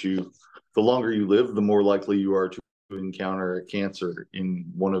makes you, the longer you live, the more likely you are to encounter a cancer in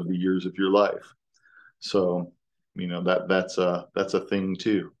one of the years of your life. So that's a thing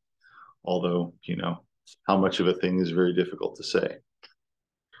too. although, you know, how much of a thing is very difficult to say.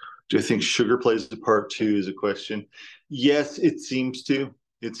 Do I think sugar plays a part too is a question. Yes, it seems to.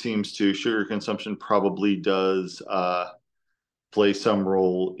 It seems to. Sugar consumption probably does play some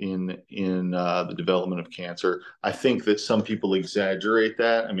role in the development of cancer. I think that some people exaggerate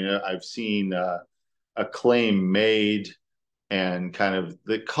that. I mean, I've seen a claim made and kind of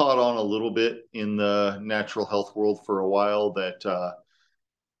that caught on a little bit in the natural health world for a while that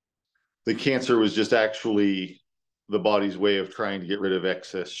the cancer was just actually the body's way of trying to get rid of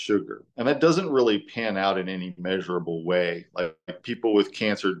excess sugar. And that doesn't really pan out in any measurable way. Like people with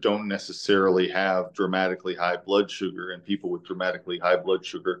cancer don't necessarily have dramatically high blood sugar, and people with dramatically high blood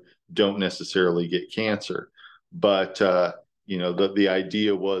sugar don't necessarily get cancer. But you know, the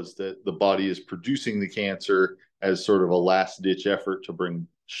idea was that the body is producing the cancer as sort of a last ditch effort to bring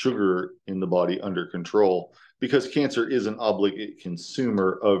sugar in the body under control, because cancer is an obligate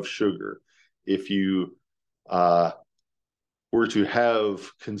consumer of sugar. If you were to have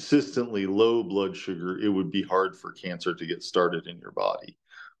consistently low blood sugar, it would be hard for cancer to get started in your body,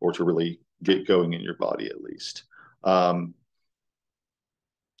 or to really get going in your body at least. So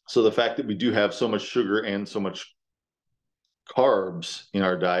the fact that we do have so much sugar and so much carbs in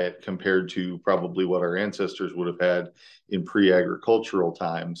our diet compared to probably what our ancestors would have had in pre-agricultural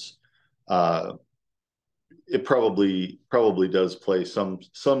times, it probably does play some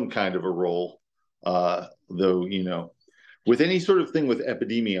kind of a role. Though, you know, with any sort of thing with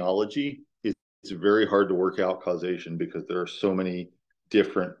epidemiology, it's very hard to work out causation because there are so many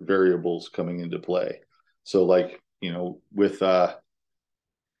different variables coming into play. So, like, you know, with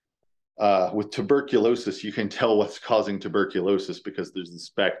tuberculosis, you can tell what's causing tuberculosis because there's this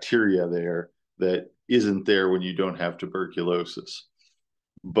bacteria there that isn't there when you don't have tuberculosis.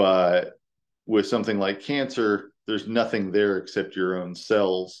 But with something like cancer, there's nothing there except your own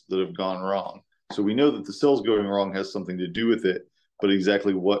cells that have gone wrong. So we know that the cells going wrong has something to do with it, but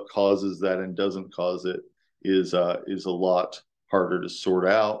exactly what causes that and doesn't cause it is a lot harder to sort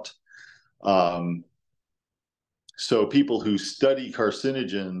out. So people who study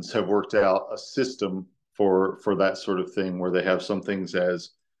carcinogens have worked out a system for that sort of thing, where they have some things as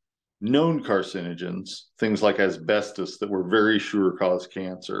known carcinogens, things like asbestos, that we're very sure cause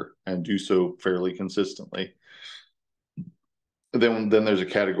cancer and do so fairly consistently. Then there's a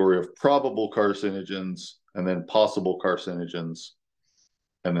category of probable carcinogens, and then possible carcinogens,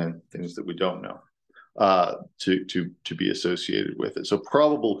 and then things that we don't know to be associated with it. So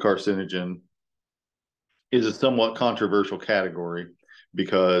probable carcinogen is a somewhat controversial category,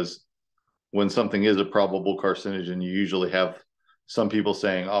 because when something is a probable carcinogen, you usually have some people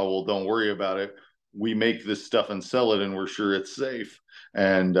saying, oh, well, don't worry about it. We make this stuff and sell it, and we're sure it's safe.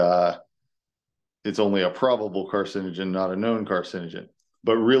 And it's only a probable carcinogen, not a known carcinogen.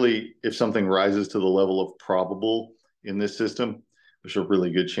 But really, if something rises to the level of probable in this system, there's a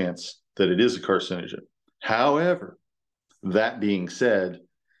really good chance that it is a carcinogen. However, that being said,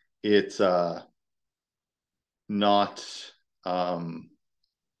 it's not, that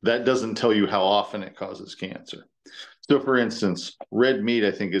doesn't tell you how often it causes cancer. So for instance, red meat,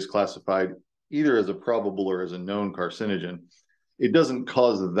 I think, is classified either as a probable or as a known carcinogen. It doesn't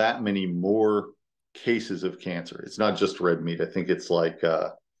cause that many more cases of cancer. It's not just red meat. I think it's like,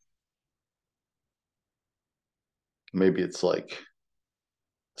 maybe it's like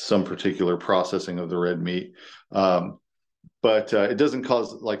some particular processing of the red meat. But it doesn't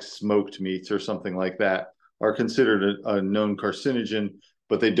cause, like, smoked meats or something like that are considered a known carcinogen,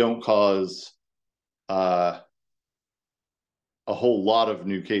 but they don't cause a whole lot of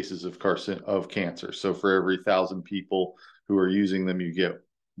new cases of cancer. So for every 1,000 people who are using them, you get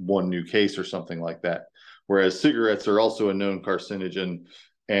one new case or something like that. Whereas cigarettes are also a known carcinogen,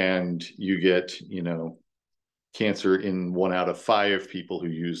 and you get, you know, cancer in 1 out of 5 people who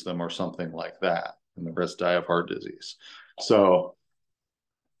use them or something like that, and the rest die of heart disease. So,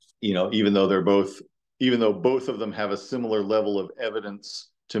 you know, even though both of them have a similar level of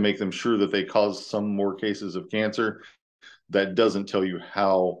evidence to make them sure that they cause some more cases of cancer, that doesn't tell you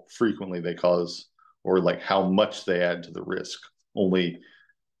how frequently they cause, or like how much they add to the risk, only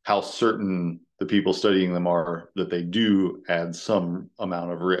how certain the people studying them are that they do add some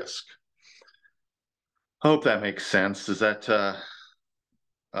amount of risk. I hope that makes sense. Does that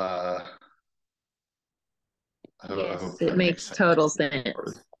yes, it makes total sense.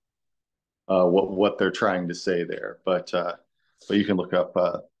 What they're trying to say there, but you can look up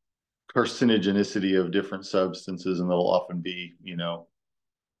carcinogenicity of different substances, and they'll often be, you know,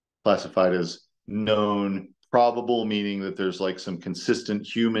 classified as known, probable, meaning that there's like some consistent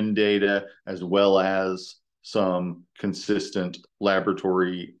human data as well as some consistent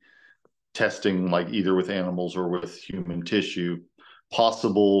laboratory testing, like either with animals or with human tissue.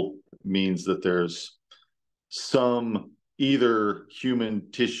 Possible means that there's some either human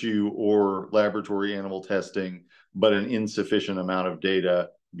tissue or laboratory animal testing, but an insufficient amount of data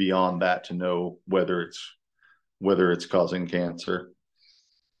beyond that to know whether it's causing cancer.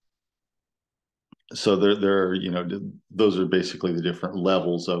 So there are, those are basically the different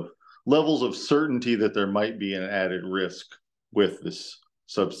levels of certainty that there might be an added risk with this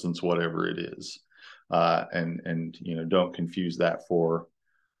substance, whatever it is. And don't confuse that for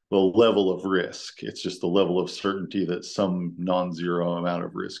the level of risk. It's just the level of certainty that some non-zero amount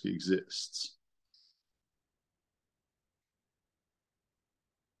of risk exists.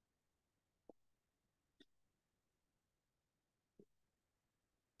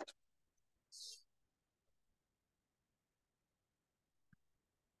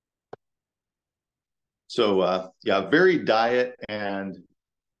 So yeah, varied diet and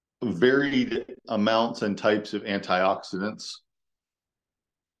varied amounts and types of antioxidants,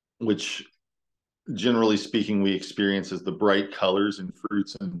 which generally speaking we experience as the bright colors in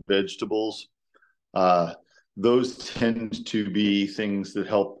fruits and vegetables. Those tend to be things that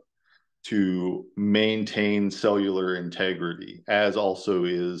help to maintain cellular integrity, as also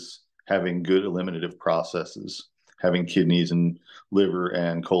is having good eliminative processes, having kidneys and liver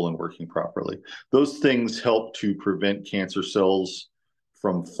and colon working properly. Those things help to prevent cancer cells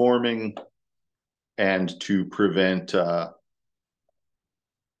from forming and to prevent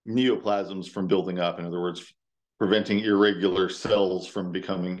neoplasms from building up. In other words, preventing irregular cells from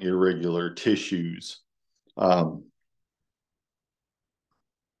becoming irregular tissues, as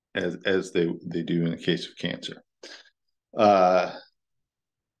they do in the case of cancer. But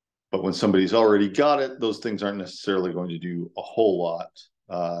when somebody's already got it, those things aren't necessarily going to do a whole lot.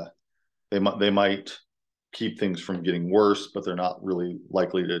 They might keep things from getting worse, but they're not really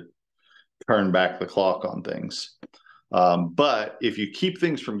likely to turn back the clock on things. But if you keep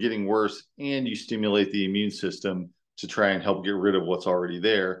things from getting worse and you stimulate the immune system to try and help get rid of what's already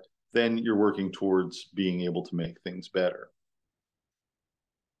there, then you're working towards being able to make things better.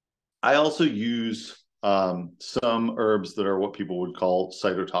 I also use some herbs that are what people would call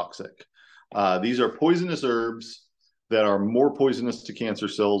cytotoxic. These are poisonous herbs that are more poisonous to cancer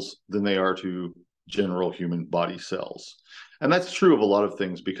cells than they are to general human body cells. And that's true of a lot of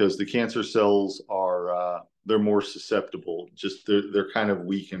things because the cancer cells are they're more susceptible. Just they're kind of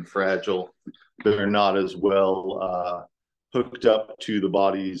weak and fragile. They're not as well hooked up to the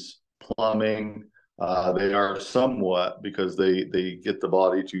body's plumbing. They are somewhat because they get the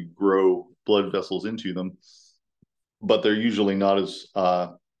body to grow blood vessels into them, but they're usually not as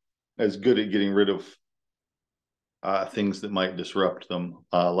good at getting rid of things that might disrupt them,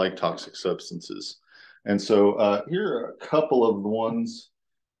 like toxic substances. And so here are a couple of the ones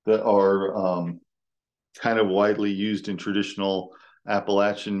that are kind of widely used in traditional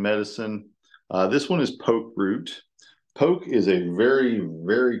Appalachian medicine. This one is poke root. Poke is a very,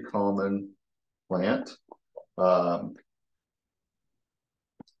 very common plant.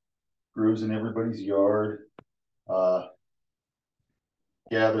 Grows in everybody's yard.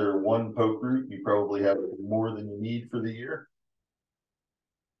 Gather one poke root, you probably have more than you need for the year.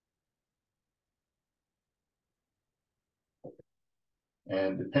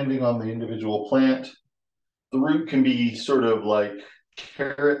 And depending on the individual plant, the root can be sort of like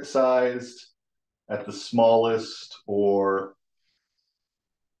carrot sized at the smallest, or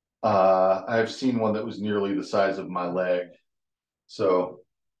I've seen one that was nearly the size of my leg. So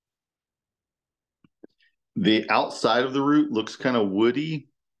the outside of the root looks kind of woody.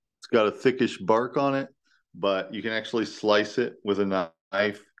 It's got a thickish bark on it, but you can actually slice it with a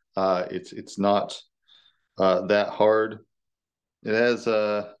knife. It's not that hard. It has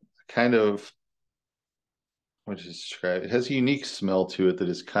a kind of, what to describe? It has a unique smell to it that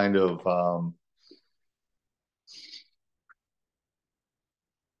is kind of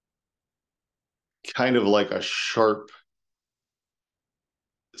like a sharp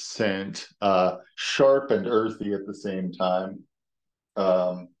scent, sharp and earthy at the same time.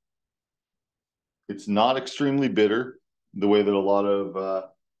 It's not extremely bitter the way that a lot of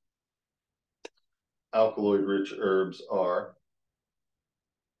alkaloid-rich herbs are.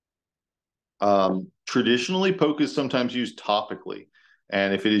 Traditionally, poke is sometimes used topically,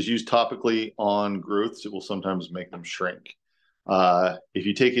 and if it is used topically on growths, it will sometimes make them shrink. If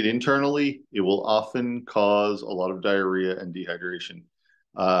you take it internally, it will often cause a lot of diarrhea and dehydration.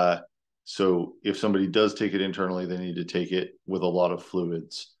 So if somebody does take it internally, they need to take it with a lot of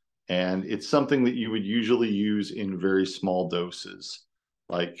fluids. And it's something that you would usually use in very small doses,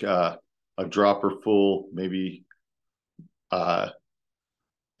 like a dropper full, maybe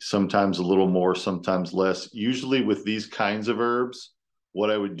sometimes a little more, sometimes less. Usually with these kinds of herbs,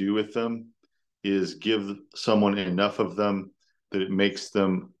 what I would do with them is give someone enough of them that it makes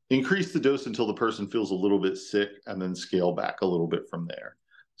them increase the dose until the person feels a little bit sick, and then scale back a little bit from there,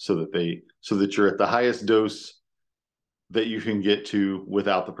 so that you're at the highest dose that you can get to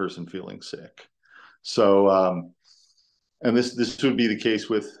without the person feeling sick. So and this would be the case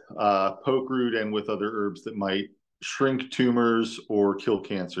with poke root and with other herbs that might shrink tumors or kill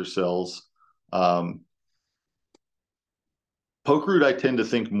cancer cells. Poke root I tend to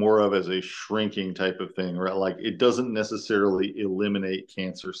think more of as a shrinking type of thing, right? Like it doesn't necessarily eliminate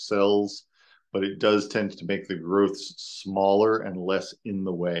cancer cells, but it does tend to make the growths smaller and less in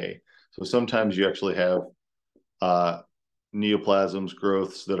the way. So sometimes you actually have neoplasms,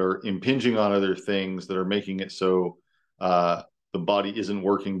 growths that are impinging on other things that are making it so the body isn't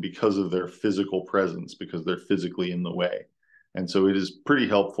working because of their physical presence, because they're physically in the way. And so it is pretty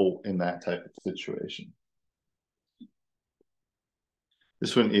helpful in that type of situation.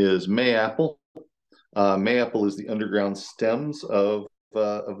 This one is mayapple. Mayapple is the underground stems of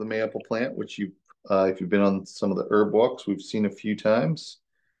the mayapple plant, which you, if you've been on some of the herb walks, we've seen a few times.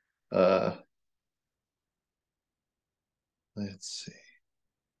 Let's see.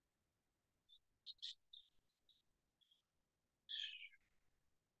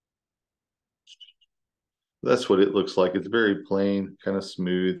 That's what it looks like. It's very plain, kind of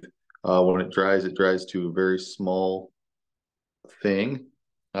smooth. When it dries to a very small thing.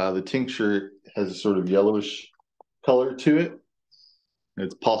 The tincture has a sort of yellowish color to it.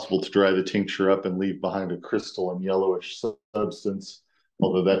 It's possible to dry the tincture up and leave behind a crystal and yellowish substance,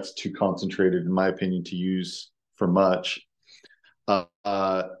 although that's too concentrated, in my opinion, to use for much.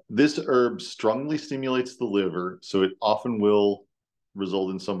 This herb strongly stimulates the liver, so it often will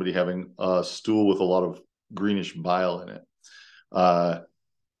result in somebody having a stool with a lot of greenish bile in it.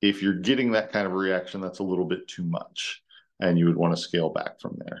 If you're getting that kind of reaction, that's a little bit too much, and you would want to scale back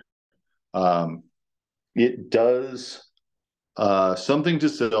from there. It does something to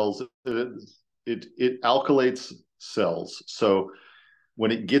cells. It alkylates cells. So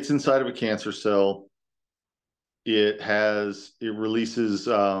when it gets inside of a cancer cell, it releases,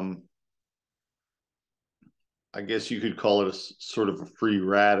 I guess you could call it a sort of a free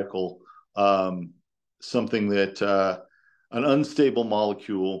radical, something that an unstable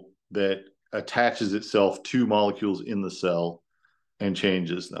molecule that attaches itself to molecules in the cell and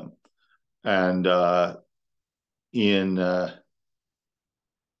changes them. And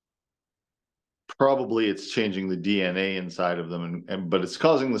probably it's changing the DNA inside of them, but it's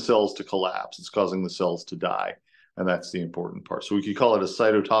causing the cells to collapse. It's causing the cells to die. And that's the important part. So we could call it a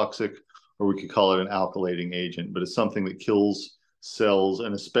cytotoxic, or we could call it an alkylating agent, but it's something that kills cells,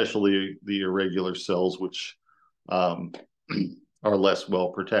 and especially the irregular cells, which are less well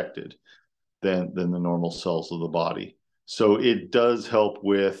protected than the normal cells of the body. So it does help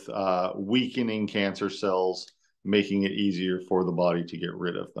with weakening cancer cells, making it easier for the body to get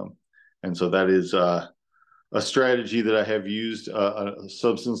rid of them. And so that is a strategy that I have used, a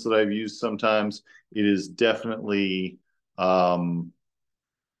substance that I've used sometimes. It is definitely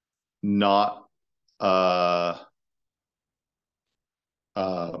not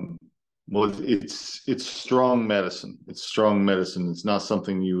well, it's strong medicine. It's strong medicine. It's not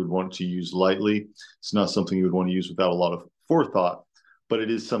something you would want to use lightly. It's not something you would want to use without a lot of forethought, but it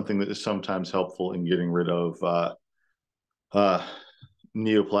is something that is sometimes helpful in getting rid of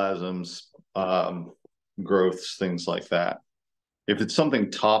neoplasms, growths, things like that. If it's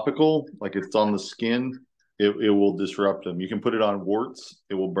something topical, like it's on the skin, it will disrupt them. You can put it on warts,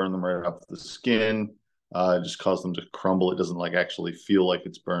 it will burn them right off the skin, just cause them to crumble. It doesn't like actually feel like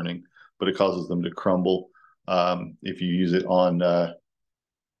it's burning, but it causes them to crumble. If you use it on,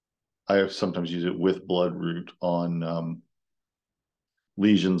 I sometimes use it with bloodroot on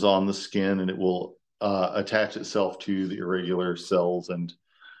lesions on the skin, and it will attach itself to the irregular cells and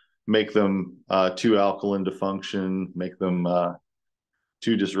make them too alkaline to function, make them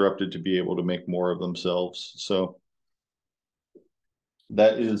too disrupted to be able to make more of themselves. So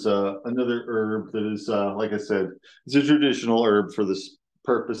that is another herb that is, like I said, it's a traditional herb for this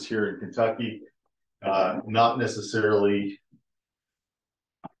purpose here in Kentucky. Not necessarily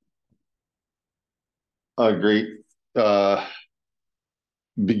a great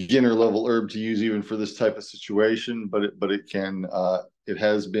beginner level herb to use even for this type of situation, but it can it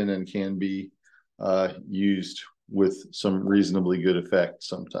has been and can be used with some reasonably good effect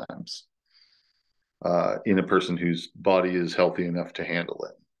sometimes in a person whose body is healthy enough to handle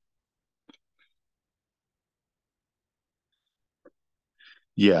it.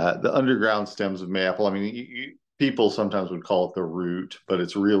 Yeah, the underground stems of mayapple. I mean, people sometimes would call it the root, but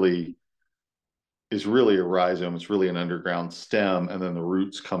it's really a rhizome. It's really an underground stem, and then the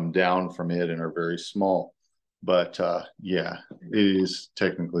roots come down from it and are very small. But yeah, it is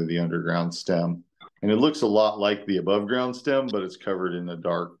technically the underground stem. And it looks a lot like the above ground stem, but it's covered in a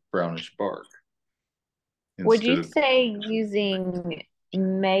dark brownish bark Would instead you of. say using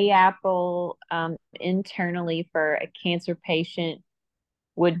Mayapple internally for a cancer patient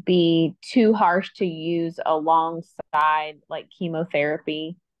would be too harsh to use alongside like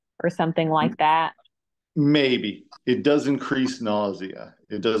chemotherapy or something like that? Maybe it does increase nausea.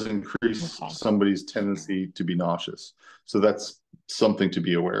 It does increase Okay. somebody's tendency to be nauseous. So that's something to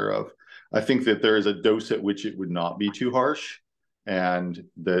be aware of. I think that there is a dose at which it would not be too harsh, and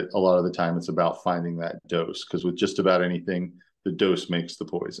that a lot of the time it's about finding that dose. Because with just about anything, the dose makes the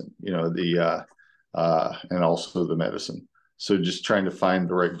poison. And also the medicine. So just trying to find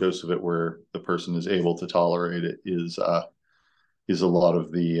the right dose of it where the person is able to tolerate it is a lot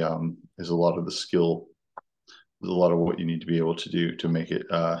of the skill. There's a lot of what you need to be able to do to make it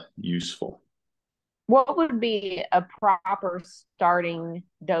useful. What would be a proper starting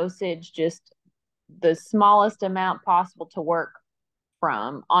dosage, just the smallest amount possible to work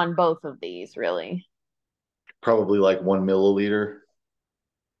from on both of these, really? Probably like 1 milliliter.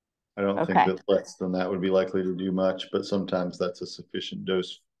 I don't think Okay. that less than that would be likely to do much, but sometimes that's a sufficient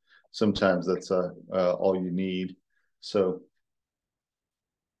dose. Sometimes that's all you need. So,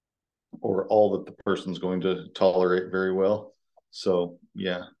 or all that the person's going to tolerate very well. So,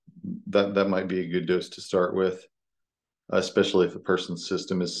 yeah, that might be a good dose to start with, especially if the person's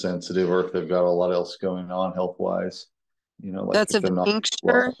system is sensitive or if they've got a lot else going on health wise. Like That's if a they're not tincture.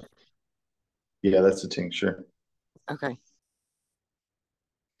 well. Yeah, that's a tincture. Okay.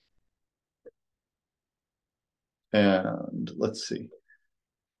 And let's see.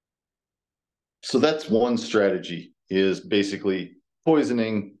 So that's one strategy, is basically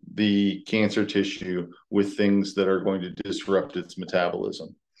poisoning the cancer tissue with things that are going to disrupt its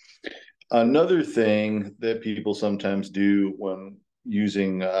metabolism. Another thing that people sometimes do when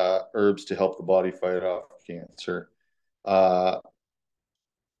using herbs to help the body fight off cancer uh,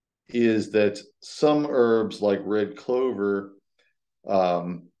 is that some herbs like red clover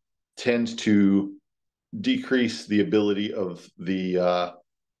um, tend to decrease the ability of the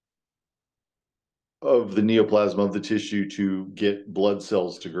neoplasm of the tissue to get blood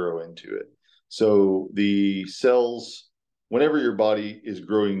cells to grow into it. So the cells, whenever your body is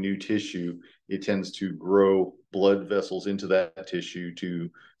growing new tissue, it tends to grow blood vessels into that tissue to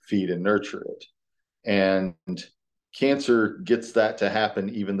feed and nurture it. And cancer gets that to happen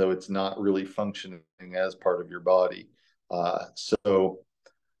even though it's not really functioning as part of your body. So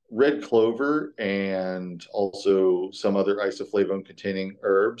red clover and also some other isoflavone containing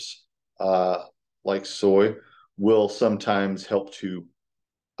herbs like soy will sometimes help to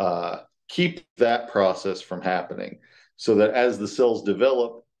keep that process from happening, so that as the cells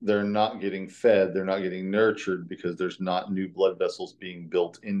develop, they're not getting fed, they're not getting nurtured because there's not new blood vessels being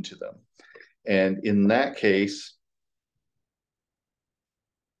built into them. And in that case,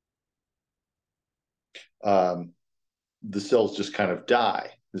 the cells just kind of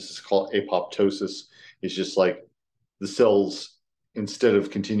die. This is called apoptosis. It's just like the cells, instead of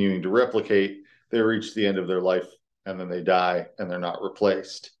continuing to replicate, they reach the end of their life and then they die and they're not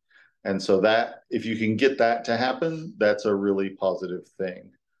replaced. And so that, if you can get that to happen, that's a really positive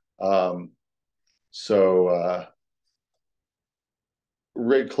thing. Um, so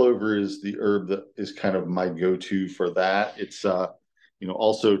red clover is the herb that is kind of my go-to for that. It's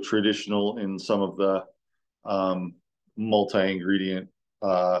also traditional in some of the multi-ingredient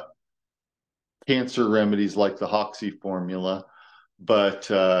cancer remedies like the Hoxie formula, but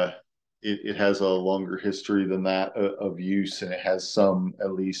it has a longer history than that of use, and it has some,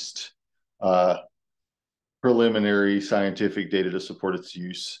 at least, uh, preliminary scientific data to support its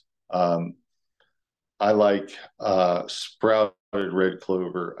use. I like sprouted red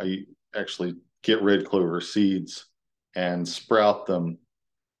clover. I actually get red clover seeds and sprout them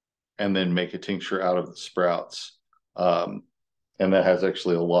and then make a tincture out of the sprouts. Um, and that has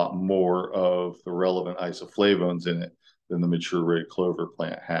actually a lot more of the relevant isoflavones in it than the mature red clover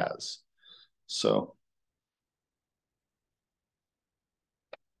plant has. So,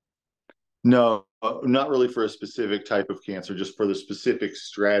 no, not really for a specific type of cancer, just for the specific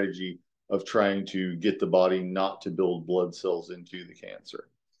strategy of trying to get the body not to build blood cells into the cancer.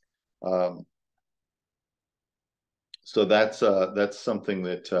 Um, so that's something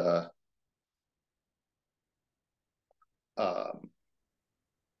that um,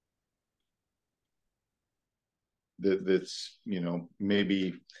 that's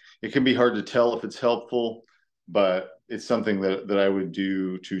maybe it can be hard to tell if it's helpful. but it's something that I would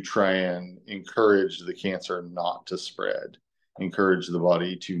do to try and encourage the cancer not to spread, encourage the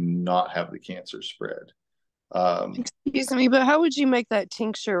body to not have the cancer spread. Excuse me, but how would you make that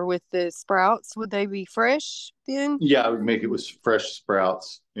tincture with the sprouts? Would they be fresh then? Yeah, I would make it with fresh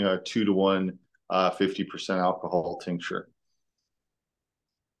sprouts, 2 to 1, 50% alcohol tincture.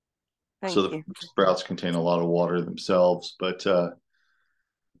 Thank So you. the sprouts contain a lot of water themselves, but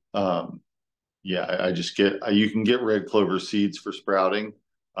yeah, I just you can get red clover seeds for sprouting.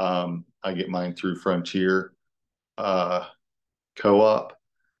 I get mine through Frontier Co-op,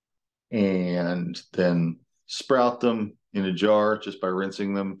 and then sprout them in a jar just by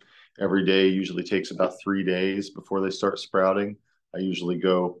rinsing them every day. Usually takes about 3 days before they start sprouting. I usually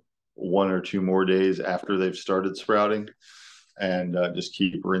go 1 or 2 more days after they've started sprouting, and just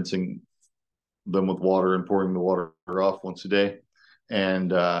keep rinsing them with water and pouring the water off once a day,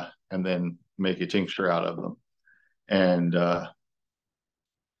 and then make a tincture out of them. And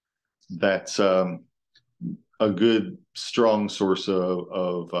that's a good strong source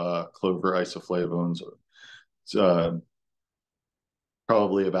of clover isoflavones. It's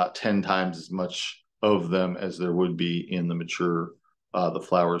probably about 10 times as much of them as there would be in the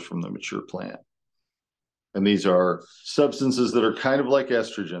flowers from the mature plant. And these are substances that are kind of like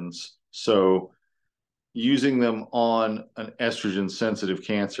estrogens. So using them on an estrogen sensitive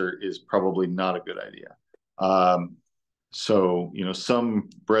cancer is probably not a good idea. So, some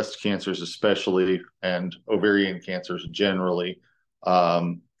breast cancers especially, and ovarian cancers generally,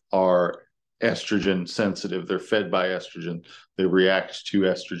 are estrogen sensitive. They're fed by estrogen. They react to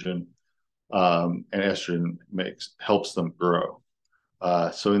estrogen, and estrogen helps them grow.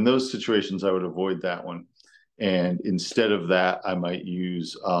 So in those situations, I would avoid that one. And instead of that, I might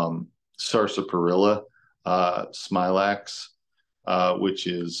use sarsaparilla, smilax, which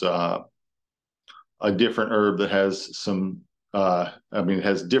is a different herb that has some, it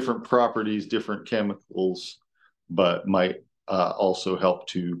has different properties, different chemicals, but might also help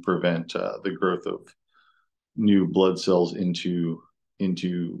to prevent the growth of new blood cells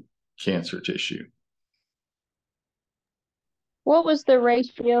into cancer tissue. What was the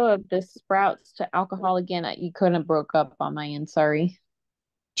ratio of the sprouts to alcohol again? You couldn't broke up on my end. Sorry.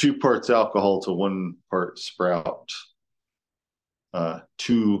 2 parts alcohol to 1 part sprout.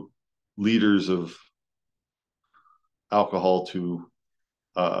 2 liters of alcohol to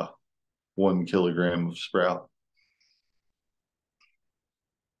 1 kilogram of sprout.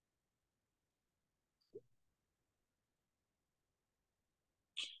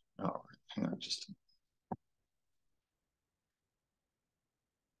 All right, hang on just.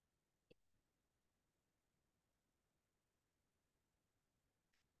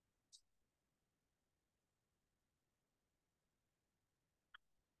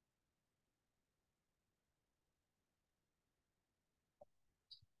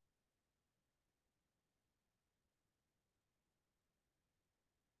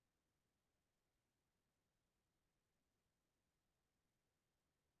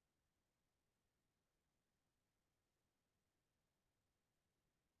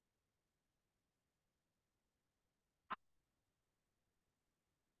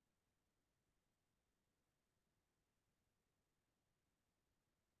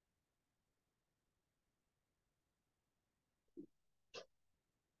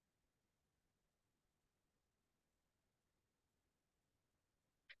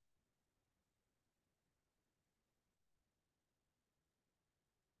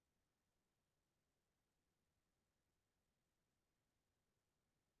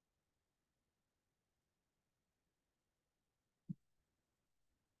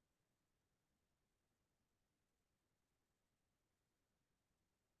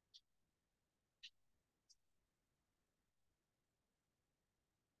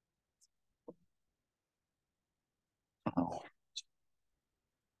 Oh.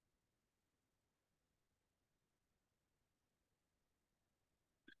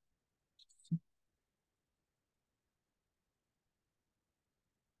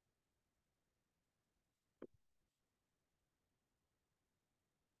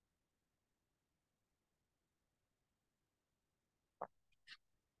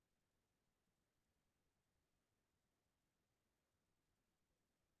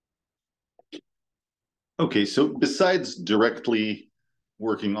 Okay, so besides directly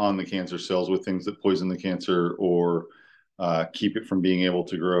working on the cancer cells with things that poison the cancer or keep it from being able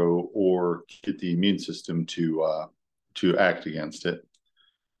to grow or get the immune system to act against it.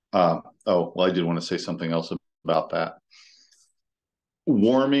 Oh, well, I did want to say something else about that.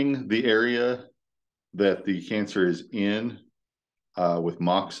 Warming the area that the cancer is in with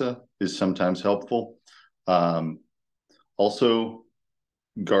moxa is sometimes helpful. Also,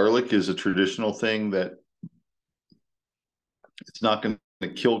 garlic is a traditional thing that it's not going to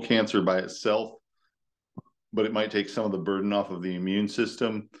kill cancer by itself, but it might take some of the burden off of the immune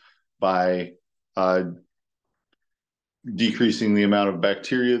system by decreasing the amount of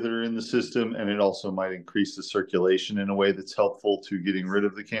bacteria that are in the system, and it also might increase the circulation in a way that's helpful to getting rid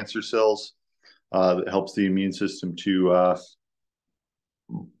of the cancer cells. That helps the immune system to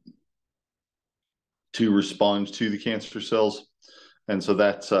respond to the cancer cells. And so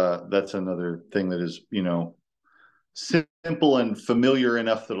that's another thing that is, simple and familiar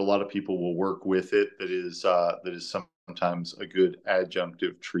enough that a lot of people will work with it. That is sometimes a good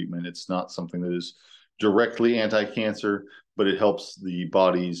adjunctive treatment. It's not something that is directly anti-cancer, but it helps the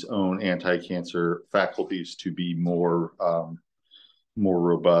body's own anti-cancer faculties to be more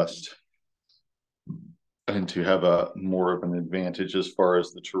robust and to have more of an advantage as far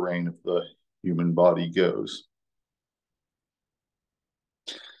as the terrain of the human body goes.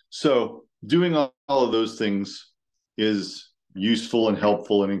 So doing all of those things is useful and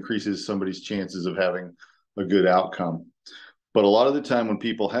helpful and increases somebody's chances of having a good outcome. But a lot of the time when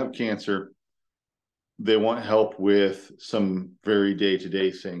people have cancer, they want help with some very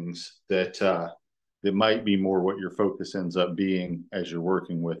day-to-day things that might be more what your focus ends up being as you're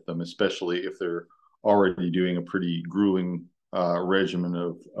working with them, especially if they're already doing a pretty grueling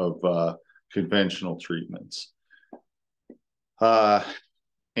regimen of conventional treatments.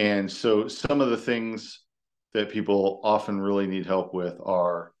 And so some of the things that people often really need help with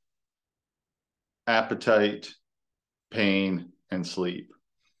are appetite, pain, and sleep.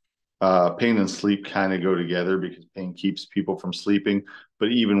 Pain and sleep kind of go together because pain keeps people from sleeping.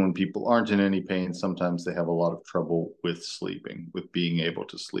 But even when people aren't in any pain, sometimes they have a lot of trouble with sleeping, with being able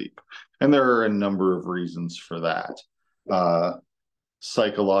to sleep. And there are a number of reasons for that,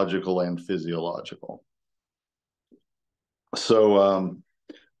 psychological and physiological. So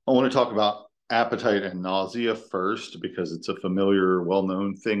I want to talk about appetite and nausea first, because it's a familiar,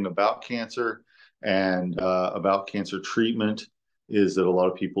 well-known thing about cancer and about cancer treatment, is that a lot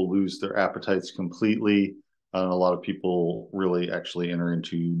of people lose their appetites completely. And a lot of people really actually enter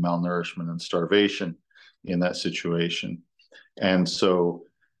into malnourishment and starvation in that situation. And so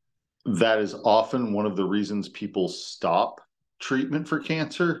that is often one of the reasons people stop treatment for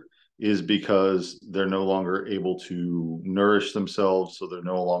cancer, is because they're no longer able to nourish themselves, so they're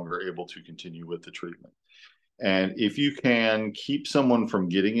no longer able to continue with the treatment. And if you can keep someone from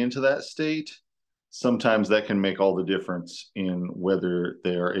getting into that state, sometimes that can make all the difference in whether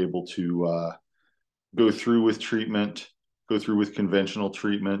they are able to go through with treatment, go through with conventional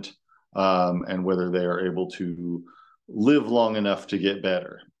treatment, and whether they are able to live long enough to get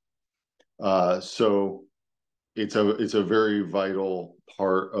better. So it's a very vital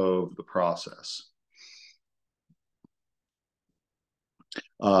part of the process.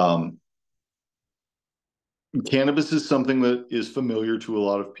 Cannabis is something that is familiar to a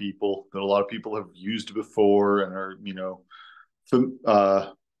lot of people, that a lot of people have used before and are,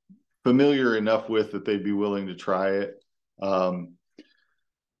 familiar enough with that they'd be willing to try it.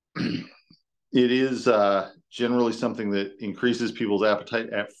 It is generally something that increases people's appetite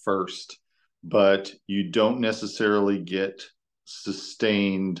at first, but you don't necessarily get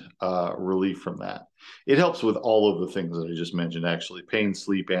sustained relief from that. It helps with all of the things that I just mentioned, actually, pain,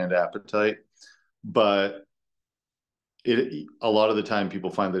 sleep, and appetite. But a lot of the time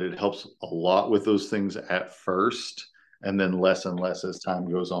people find that it helps a lot with those things at first, and then less and less as time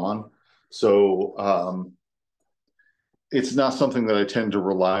goes on. So it's not something that I tend to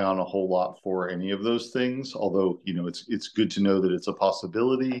rely on a whole lot for any of those things, although, it's good to know that it's a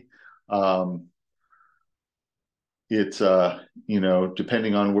possibility. It's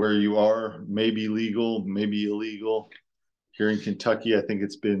depending on where you are, maybe legal, maybe illegal. Here in Kentucky, I think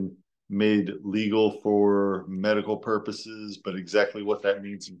it's been made legal for medical purposes, but exactly what that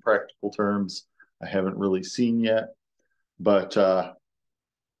means in practical terms, I haven't really seen yet. But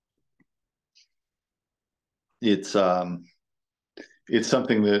it's something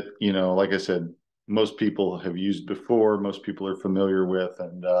that, like I said, most people have used before, most people are familiar with,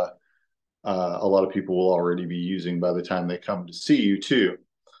 and a lot of people will already be using by the time they come to see you too.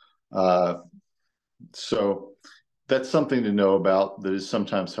 So that's something to know about that is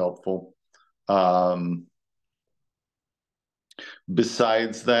sometimes helpful.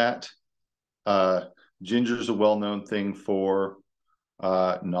 Besides that, ginger is a well-known thing for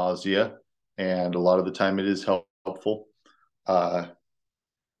nausea, and a lot of the time it is helpful.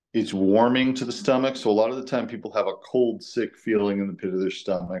 It's warming to the stomach, so a lot of the time people have a cold, sick feeling in the pit of their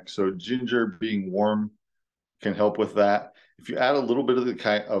stomach. So ginger being warm can help with that. if you add a little bit of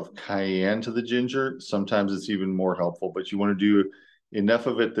of cayenne to the ginger, sometimes it's even more helpful, but you want to do enough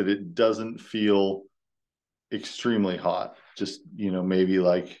of it that it doesn't feel extremely hot. Just, maybe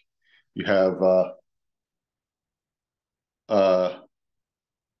like you have a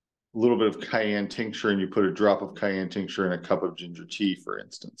little bit of cayenne tincture and you put a drop of cayenne tincture in a cup of ginger tea, for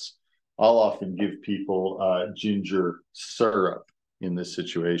instance. I'll often give people ginger syrup in this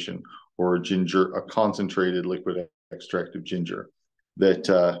situation, or a concentrated liquid extract of ginger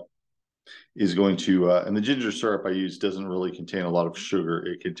that is going to, and the ginger syrup I use doesn't really contain a lot of sugar.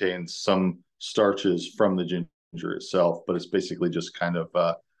 It contains some starches from the ginger itself, but it's basically just kind of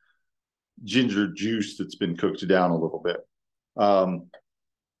ginger juice that's been cooked down a little bit.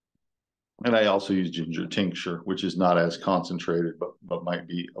 And I also use ginger tincture, which is not as concentrated, but might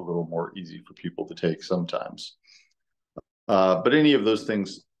be a little more easy for people to take sometimes. But any of those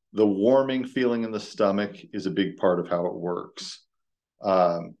things, the warming feeling in the stomach is a big part of how it works.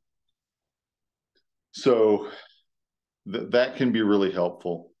 So that can be really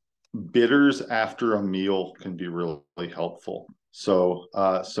helpful. Bitters after a meal can be really helpful. So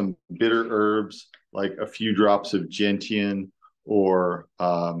some bitter herbs, like a few drops of gentian, or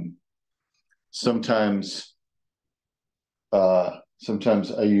sometimes I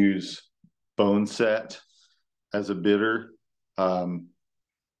use boneset as a bitter.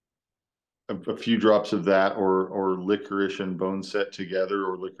 A few drops of that, or licorice and boneset together,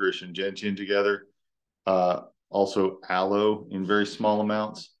 or licorice and gentian together. Also aloe in very small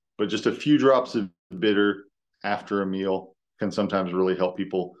amounts, but just a few drops of bitter after a meal can sometimes really help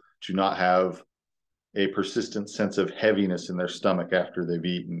people to not have a persistent sense of heaviness in their stomach after they've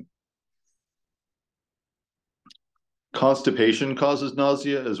eaten. Constipation causes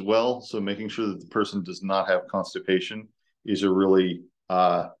nausea as well, so making sure that the person does not have constipation is a really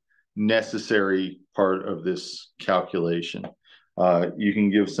necessary part of this calculation. You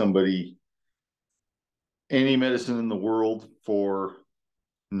can give somebody any medicine in the world for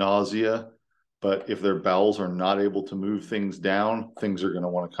nausea, but if their bowels are not able to move things down, things are going to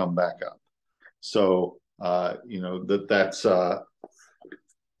want to come back up. So, that's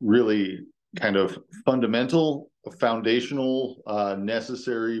really kind of fundamental, foundational,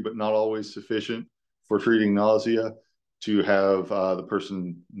 necessary, but not always sufficient for treating nausea, to have the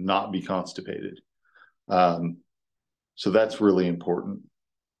person not be constipated. So that's really important.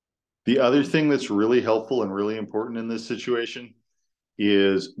 The other thing that's really helpful and really important in this situation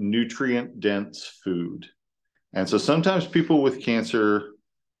is nutrient-dense food. And so sometimes people with cancer,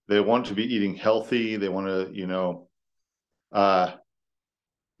 they want to be eating healthy. They want to,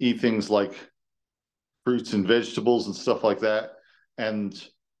 eat things like fruits and vegetables and stuff like that. And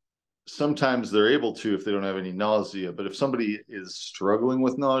sometimes they're able to if they don't have any nausea. But if somebody is struggling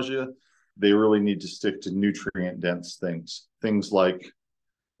with nausea, they really need to stick to nutrient-dense things. Things like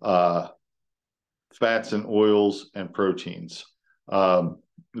fats and oils and proteins that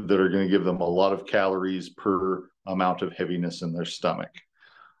are going to give them a lot of calories per amount of heaviness in their stomach.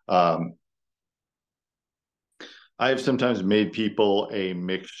 I have sometimes made people a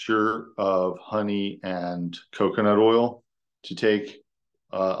mixture of honey and coconut oil to take.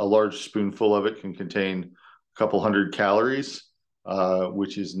 A large spoonful of it can contain a couple hundred calories,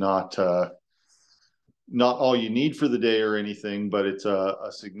 which is not all you need for the day or anything, but it's a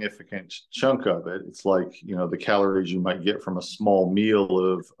significant chunk of it. It's like, the calories you might get from a small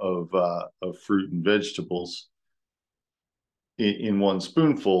meal of fruit and vegetables in one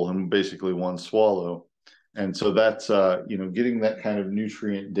spoonful, and basically one swallow. And so that's, getting that kind of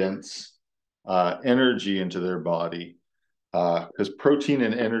nutrient dense energy into their body, because protein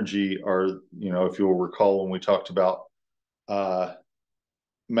and energy are, if you'll recall when we talked about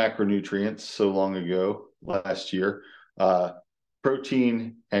macronutrients so long ago last year,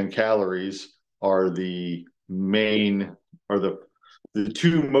 protein and calories are the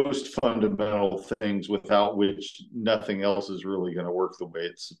two most fundamental things without which nothing else is really going to work the way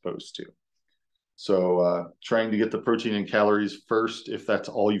it's supposed to. So trying to get the protein and calories first, if that's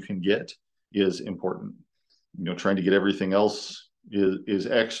all you can get, is important. Trying to get everything else is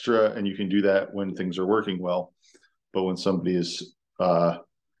extra, and you can do that when things are working well. But when somebody is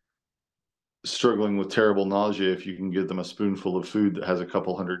struggling with terrible nausea, if you can give them a spoonful of food that has a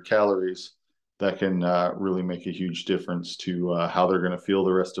couple hundred calories, that can really make a huge difference to how they're going to feel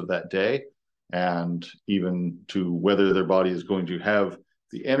the rest of that day, and even to whether their body is going to have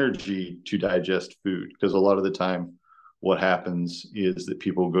the energy to digest food. Because a lot of the time what happens is that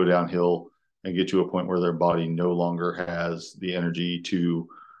people go downhill and get to a point where their body no longer has the energy to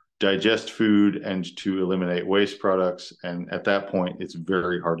digest food and to eliminate waste products. And at that point, it's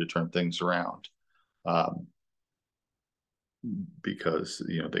very hard to turn things around. because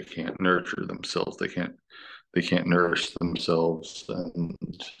they can't nurture themselves. They can't nourish themselves,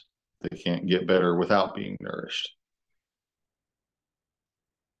 and they can't get better without being nourished.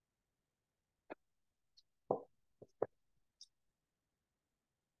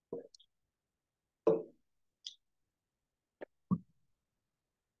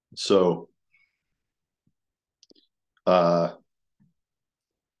 So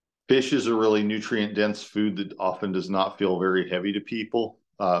fish is a really nutrient dense food that often does not feel very heavy to people,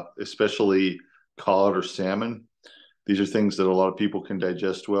 especially cod or salmon. These are things that a lot of people can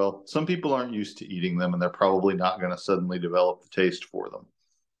digest well. Some people aren't used to eating them, and they're probably not going to suddenly develop the taste for them.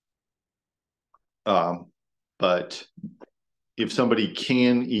 But if somebody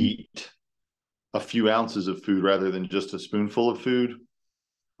can eat a few ounces of food rather than just a spoonful of food,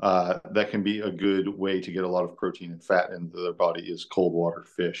 that can be a good way to get a lot of protein and fat into their body is cold water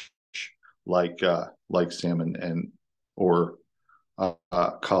fish, like salmon or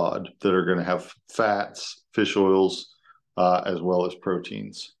cod, that are going to have fats, fish oils, as well as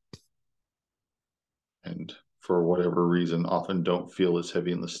proteins. And for whatever reason, often don't feel as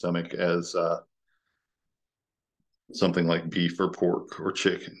heavy in the stomach as something like beef or pork or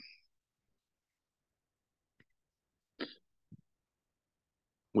chicken.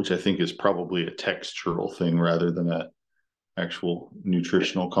 Which I think is probably a textural thing rather than a actual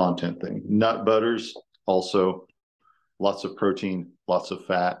nutritional content thing. Nut butters, also lots of protein, lots of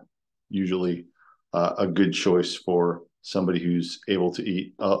fat, usually a good choice for somebody who's able to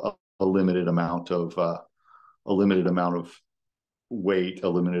eat a limited amount of weight, a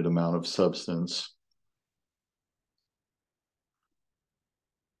limited amount of substance.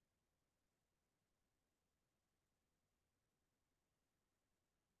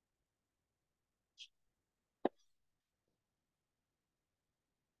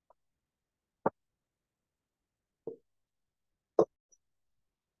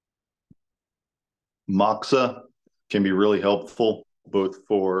 Moxa can be really helpful, both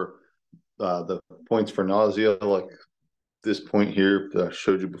for the points for nausea, like this point here that I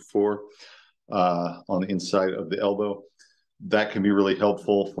showed you before, on the inside of the elbow. That can be really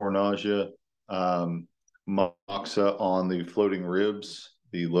helpful for nausea. Moxa on the floating ribs,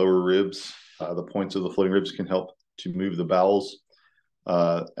 the lower ribs, the points of the floating ribs can help to move the bowels.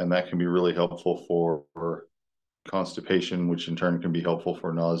 And that can be really helpful for constipation, which in turn can be helpful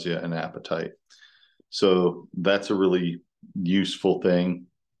for nausea and appetite. So that's a really useful thing.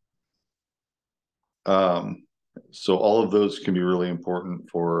 So all of those can be really important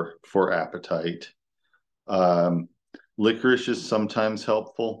for appetite. Licorice is sometimes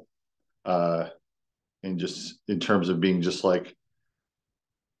helpful, and just in terms of being just like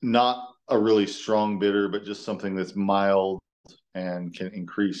not a really strong bitter, but just something that's mild and can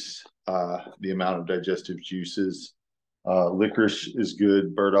increase the amount of digestive juices. Licorice is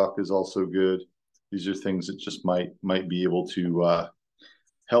good. Burdock is also good. These are things that just might be able to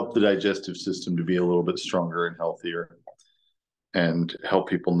help the digestive system to be a little bit stronger and healthier, and help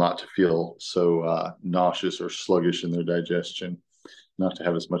people not to feel so nauseous or sluggish in their digestion, not to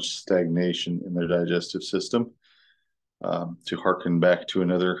have as much stagnation in their digestive system. To harken back to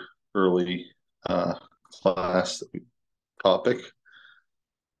another early class topic.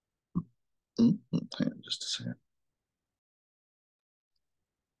 Hang on just a second.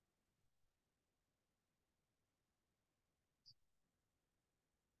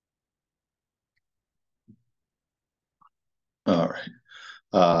 All right.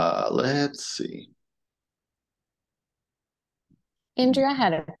 Let's see. Andrew, I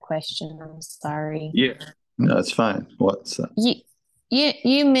had a question. I'm sorry. Yeah, no, it's fine. What's that?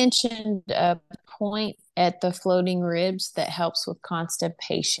 You mentioned a point at the floating ribs that helps with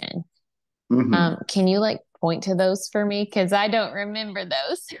constipation. Mm-hmm. Can you point to those for me? Because I don't remember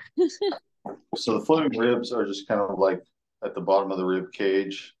those. So the floating ribs are just kind of like at the bottom of the rib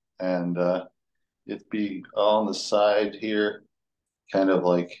cage, and it'd be on the side here, kind of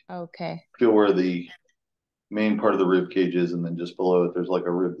like Okay. feel where the main part of the rib cage is, and then just below it, there's like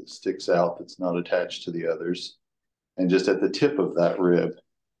a rib that sticks out that's not attached to the others. And just at the tip of that rib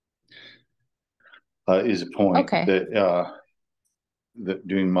is a point that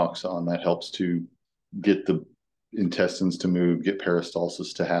doing moxa on that helps to get the intestines to move, get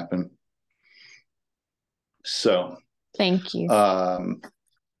peristalsis to happen. So, thank you.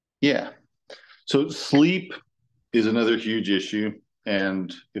 Yeah. So sleep is another huge issue.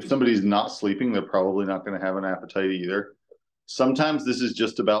 And if somebody's not sleeping, they're probably not going to have an appetite either. Sometimes this is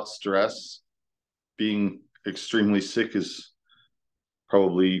just about stress. Being extremely sick is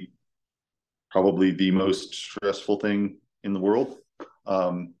probably the most stressful thing in the world.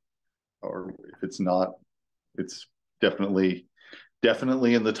 Or if it's not, it's definitely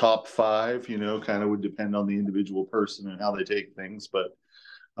in the top 5, kind of would depend on the individual person and how they take things. But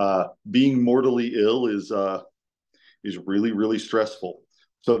being mortally ill is really, really stressful.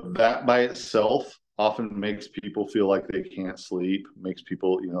 So that by itself often makes people feel like they can't sleep, makes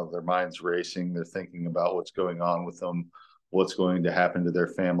people, their minds racing. They're thinking about what's going on with them, what's going to happen to their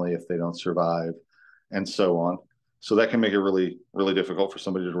family if they don't survive, and so on. So that can make it really, really difficult for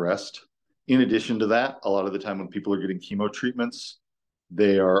somebody to rest. In addition to that, a lot of the time when people are getting chemo treatments,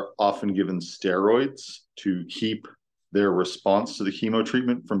 they are often given steroids to keep their response to the chemo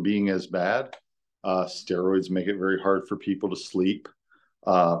treatment from being as bad. Steroids make it very hard for people to sleep.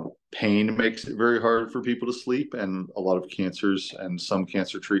 Pain makes it very hard for people to sleep, and a lot of cancers and some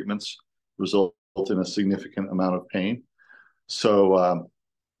cancer treatments result in a significant amount of pain. So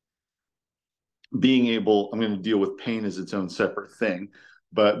being able, I'm going to deal with pain as its own separate thing,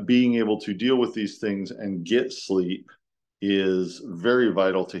 but being able to deal with these things and get sleep is very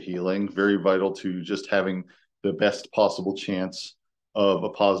vital to healing, very vital to just having the best possible chance of a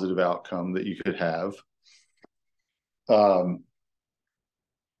positive outcome that you could have.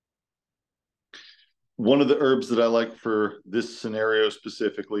 One of the herbs that I like for this scenario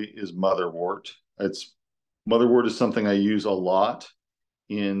specifically is motherwort. Motherwort is something I use a lot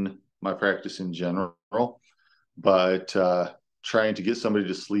in my practice in general, but trying to get somebody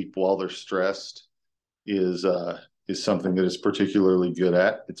to sleep while they're stressed is something that is particularly good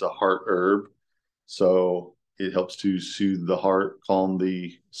at. It's a heart herb, so it helps to soothe the heart, calm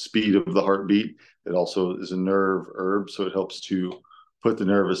the speed of the heartbeat. It also is a nerve herb, so it helps to put the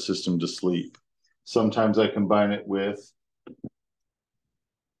nervous system to sleep. Sometimes I combine it with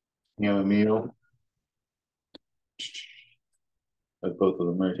chamomile. I have both of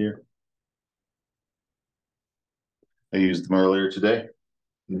them right here. I used them earlier today,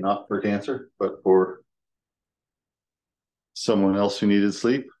 not for cancer, but for someone else who needed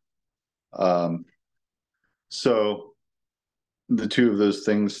sleep. So the two of those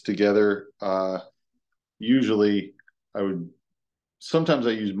things together, usually sometimes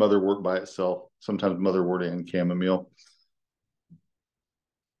I use motherwort by itself, sometimes motherwort and chamomile.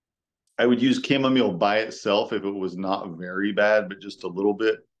 I would use chamomile by itself if it was not very bad, but just a little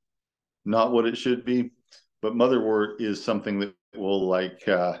bit, not what it should be. But motherwort is something that will it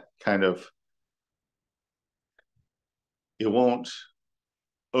won't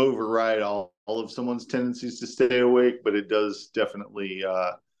override all of someone's tendencies to stay awake, but it does definitely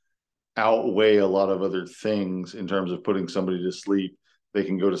outweigh a lot of other things in terms of putting somebody to sleep. They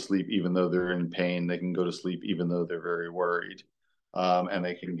can go to sleep even though they're in pain. They can go to sleep even though they're very worried. And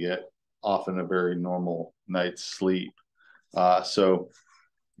they can get often a very normal night's sleep. So,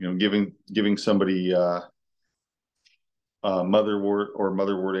 giving somebody motherwort or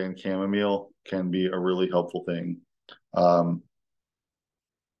motherwort and chamomile can be a really helpful thing.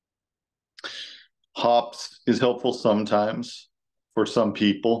 Hops is helpful sometimes for some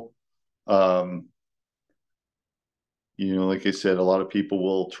people. Like I said, a lot of people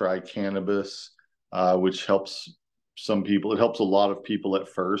will try cannabis, which helps some people. It helps a lot of people at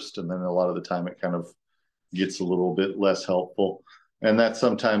first, and then a lot of the time it kind of gets a little bit less helpful. And that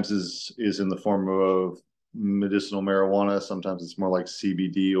sometimes is in the form of medicinal marijuana. Sometimes it's more like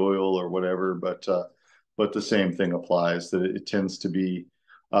CBD oil or whatever, but the same thing applies, that it tends to be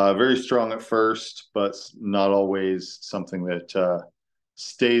very strong at first, but not always something that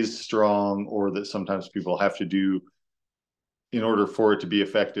stays strong, or that sometimes people have to do in order for it to be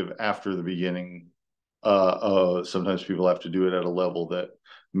effective after the beginning. Sometimes people have to do it at a level that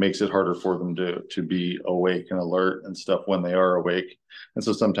makes it harder for them to be awake and alert and stuff when they are awake. And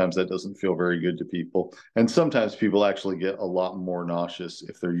so sometimes that doesn't feel very good to people. And sometimes people actually get a lot more nauseous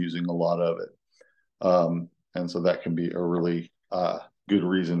if they're using a lot of it. And so that can be a really good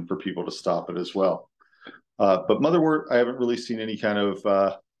reason for people to stop it as well. But motherwort, I haven't really seen any kind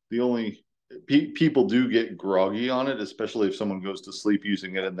of, people do get groggy on it, especially if someone goes to sleep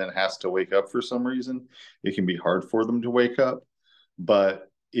using it and then has to wake up for some reason. It can be hard for them to wake up, but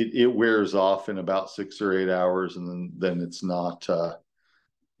it wears off in about 6 or 8 hours, and then it's not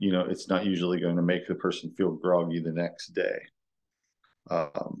it's not usually going to make the person feel groggy the next day,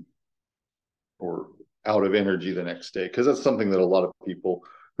 or out of energy the next day, because that's something that a lot of people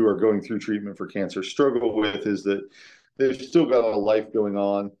who are going through treatment for cancer struggle with, is that they've still got a life going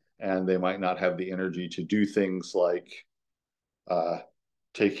on, and they might not have the energy to do things like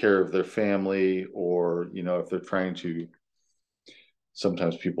take care of their family, or if they're trying to,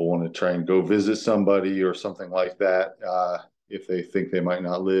 sometimes people want to try and go visit somebody or something like that, if they think they might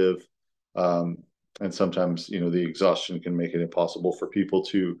not live. And sometimes the exhaustion can make it impossible for people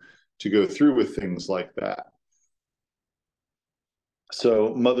to go through with things like that.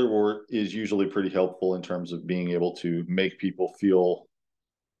 So motherwort is usually pretty helpful in terms of being able to make people feel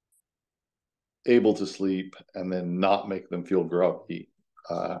able to sleep and then not make them feel groggy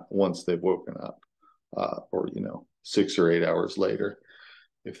once they've woken up, or 6 or 8 hours later.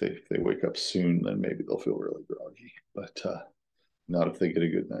 If they wake up soon, then maybe they'll feel really groggy, but not if they get a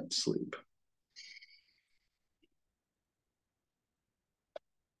good night's sleep.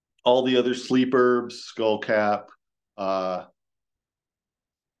 All the other sleep herbs, skullcap,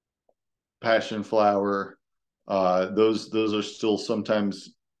 passion flower, those are still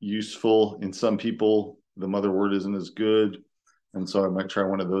sometimes useful. In some people, the motherwort isn't as good, and so I might try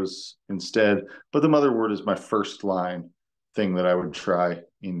one of those instead. But the motherwort is my first line thing that I would try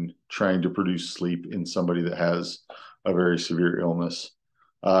in trying to produce sleep in somebody that has a very severe illness.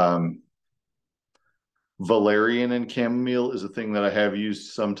 Valerian and chamomile is a thing that I have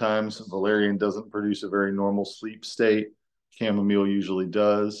used sometimes. Valerian doesn't produce a very normal sleep state. Chamomile usually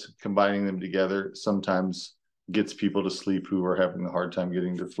does. Combining them together sometimes gets people to sleep who are having a hard time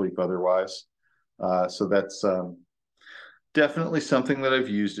getting to sleep otherwise. So that's definitely something that I've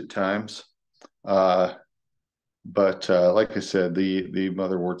used at times. But like I said, the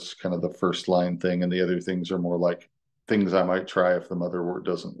motherwort's kind of the first line thing, and the other things are more like things I might try if the motherwort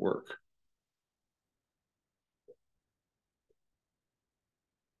doesn't work.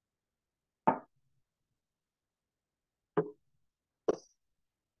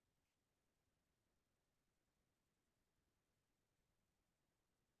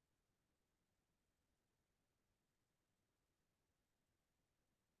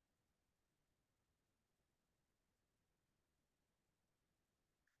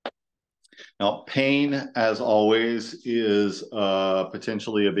 Now, pain, as always, is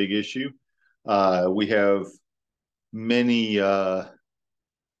potentially a big issue. We have many, well,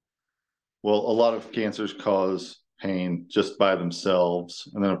 a lot of cancers cause pain just by themselves.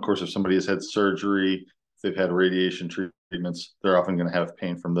 And then, of course, if somebody has had surgery, if they've had radiation treatments, they're often going to have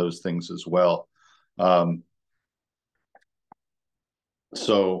pain from those things as well.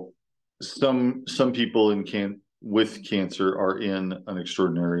 So some people with cancer are in an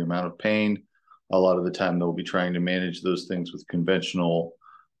extraordinary amount of pain. A lot of the time they'll be trying to manage those things with conventional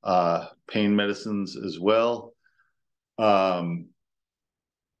pain medicines as well. And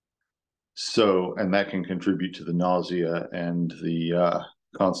that can contribute to the nausea and the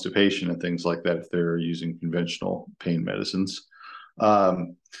constipation and things like that if they're using conventional pain medicines.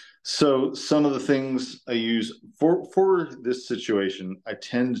 So some of the things I use for this situation, I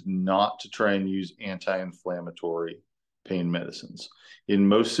tend not to try and use anti-inflammatory pain medicines. In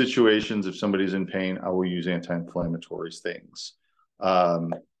most situations, if somebody's in pain, I will use anti-inflammatory things.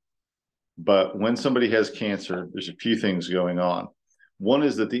 But when somebody has cancer, there's a few things going on. One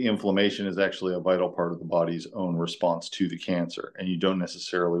is that the inflammation is actually a vital part of the body's own response to the cancer, and you don't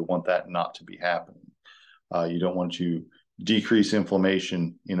necessarily want that not to be happening. You don't want to decrease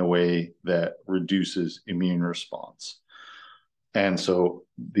inflammation in a way that reduces immune response. And so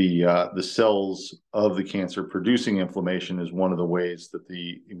the cells of the cancer producing inflammation is one of the ways that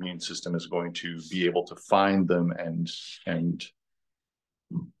the immune system is going to be able to find them and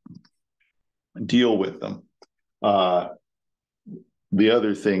deal with them. The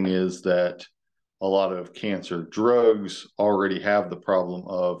other thing is that a lot of cancer drugs already have the problem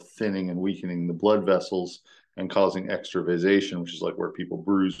of thinning and weakening the blood vessels and causing extravasation, which is like where people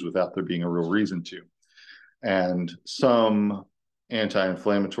bruise without there being a real reason to. And some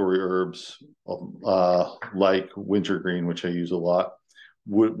anti-inflammatory herbs, like wintergreen, which I use a lot,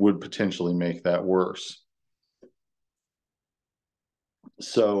 would potentially make that worse.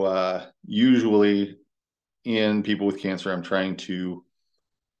 So usually in people with cancer, I'm trying to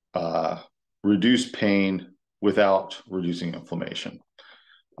reduce pain without reducing inflammation.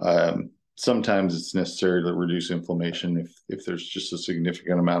 Sometimes it's necessary to reduce inflammation if there's just a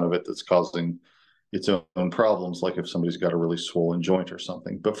significant amount of it that's causing its own problems, like if somebody's got a really swollen joint or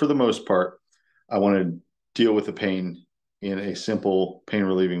something. But for the most part, I want to deal with the pain in a simple pain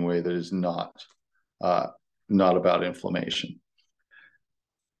relieving way that is not about inflammation.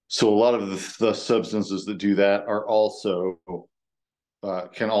 So a lot of the substances that do that are also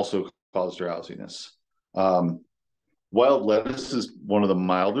can also cause drowsiness. Wild lettuce is one of the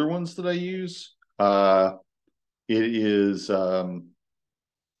milder ones that I use. It is,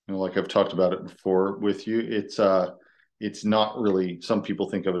 like I've talked about it before with you. It's not really. Some people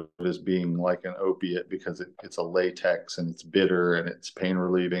think of it as being like an opiate because it's a latex and it's bitter and it's pain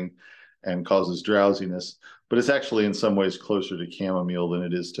relieving and causes drowsiness. But it's actually in some ways closer to chamomile than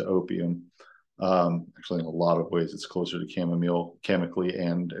it is to opium. Actually, in a lot of ways, it's closer to chamomile chemically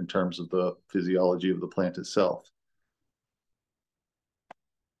and in terms of the physiology of the plant itself.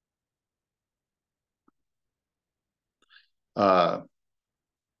 Uh,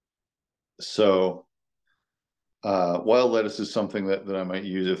 so wild lettuce is something that I might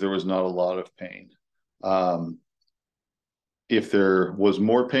use if there was not a lot of pain. If there was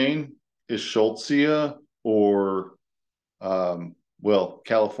more pain, Schultzia or well,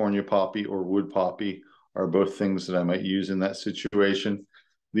 California poppy or wood poppy are both things that I might use in that situation.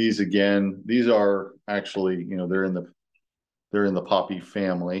 These again, these are actually, you know, they're in the poppy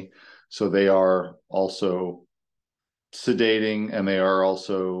family, so they are also sedating and they are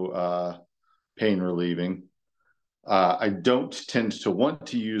also pain relieving. I don't tend to want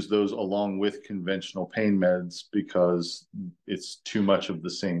to use those along with conventional pain meds because it's too much of the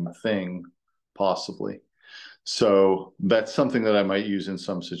same thing, possibly. So that's something that I might use in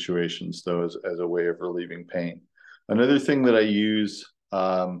some situations, though, as a way of relieving pain. Another thing that I use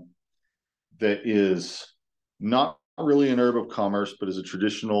that is not really an herb of commerce, but is a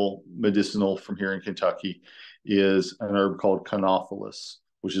traditional medicinal from here in Kentucky, is an herb called Canophilus,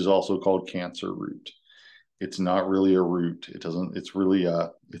 which is also called cancer root. It's not really a root. It's really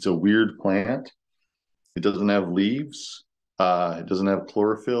it's a weird plant. It doesn't have leaves. It doesn't have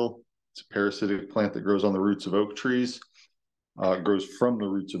chlorophyll. It's a parasitic plant that grows on the roots of oak trees. It grows from the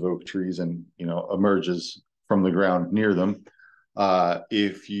roots of oak trees and, you know, emerges from the ground near them.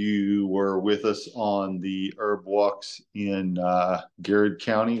 If you were with us on the herb walks in Garrett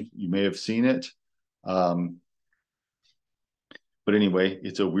County, you may have seen it. But anyway,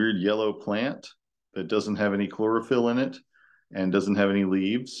 it's a weird yellow plant that doesn't have any chlorophyll in it and doesn't have any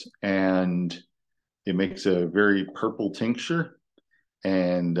leaves. And it makes a very purple tincture.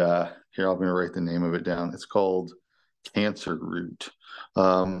 And here, I'm going to write the name of it down. It's called cancer root.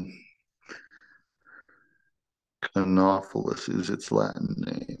 Canophilus is its Latin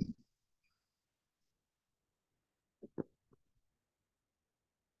name.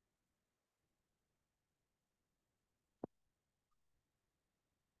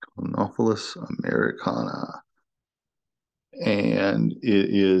 Canophilus americana. And it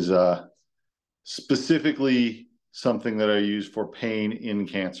is specifically something that I use for pain in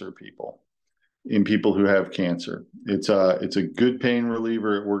cancer people, in people who have cancer. It's a good pain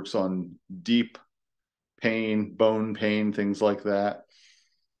reliever. It works on deep pain, bone pain, things like that.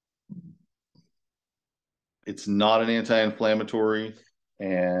 It's not an anti-inflammatory,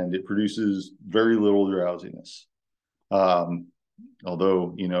 and it produces very little drowsiness.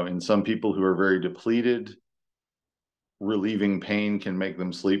 Although, you know, in some people who are very depleted, relieving pain can make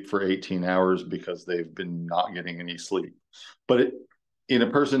them sleep for 18 hours because they've been not getting any sleep. But in a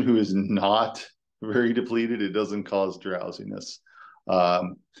person who is not very depleted, it doesn't cause drowsiness.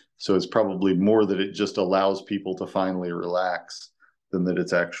 So it's probably more that it just allows people to finally relax than that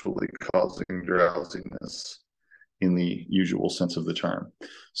it's actually causing drowsiness in the usual sense of the term.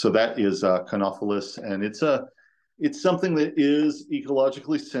 So that is Canophilus, and it's something that is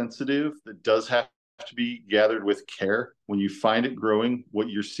ecologically sensitive, that does have to be gathered with care. When you find it growing, what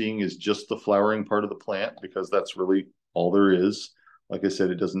you're seeing is just the flowering part of the plant, because that's really all there is. Like I said,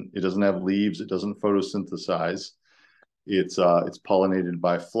 it doesn't have leaves, it doesn't photosynthesize. It's pollinated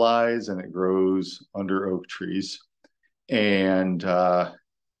by flies, and it grows under oak trees. And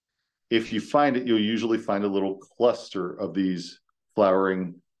if you find it, you'll usually find a little cluster of these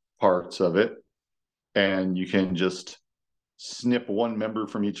flowering parts of it, and you can just snip one member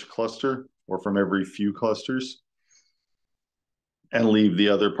from each cluster or from every few clusters and leave the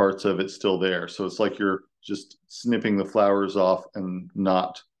other parts of it still there. So it's like you're just snipping the flowers off and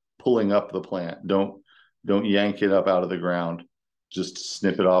not pulling up the plant. Don't yank it up out of the ground. Just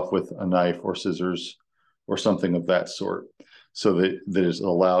snip it off with a knife or scissors or something of that sort, so that is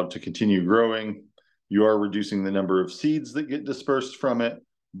allowed to continue growing. You are reducing the number of seeds that get dispersed from it,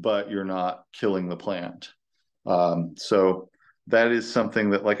 but you're not killing the plant. So that is something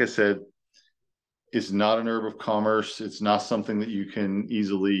that, like I said, is not an herb of commerce. It's not something that you can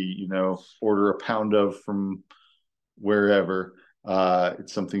easily, you know, order a pound of from wherever.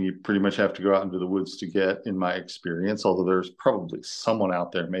 It's something you pretty much have to go out into the woods to get, in my experience, although there's probably someone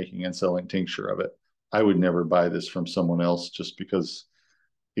out there making and selling tincture of it. I would never buy this from someone else just because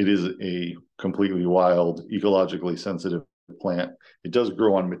it is a completely wild, ecologically sensitive plant. It does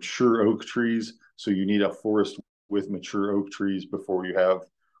grow on mature oak trees, so you need a forest with mature oak trees before you have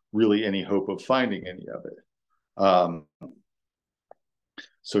really any hope of finding any of it.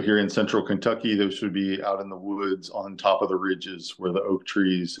 So here in central Kentucky, those would be out in the woods on top of the ridges where the oak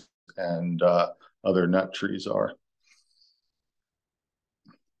trees and other nut trees are.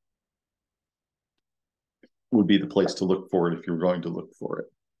 Would be the place to look for it if you're going to look for it.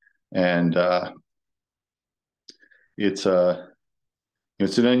 And it's an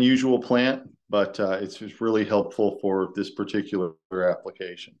unusual plant. but it's just really helpful for this particular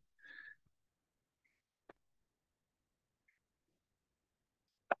application.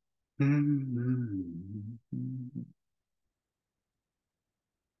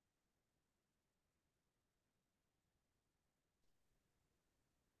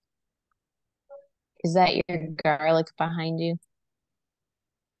 Is that your garlic behind you?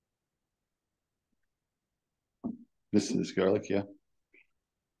 This is garlic, yeah.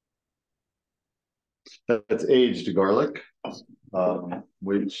 That's aged garlic,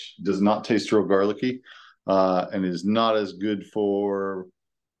 which does not taste real garlicky, and is not as good for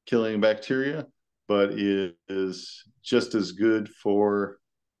killing bacteria, but is just as good for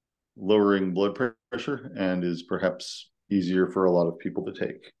lowering blood pressure and is perhaps easier for a lot of people to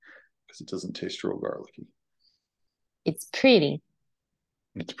take because it doesn't taste real garlicky. It's pretty.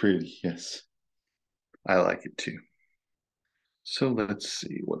 It's pretty, yes. I like it too. So let's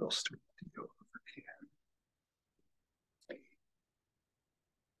see, what else do we go over here?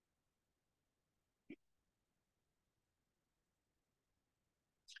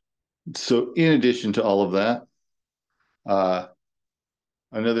 So in addition to all of that,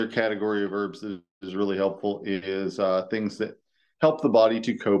 another category of herbs that is really helpful is things that help the body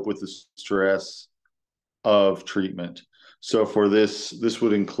to cope with the stress of treatment. So for this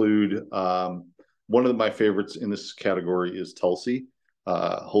would include one of my favorites in this category is Tulsi,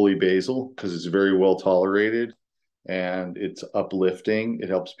 holy basil, because it's very well tolerated and it's uplifting. It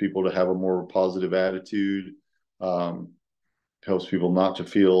helps people to have a more positive attitude, helps people not to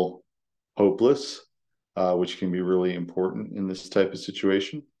feel hopeless, which can be really important in this type of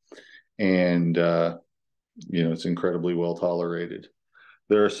situation. And, it's incredibly well tolerated.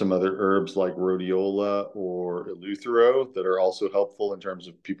 There are some other herbs like rhodiola or eleuthero that are also helpful in terms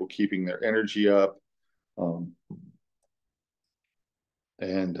of people keeping their energy up,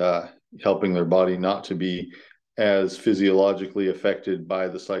 and helping their body not to be as physiologically affected by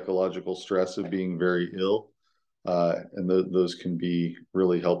the psychological stress of being very ill. And those can be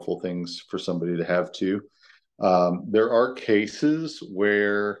really helpful things for somebody to have too. There are cases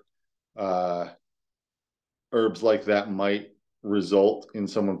where herbs like that might result in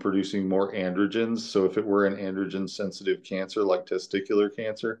someone producing more androgens. So if it were an androgen sensitive cancer like testicular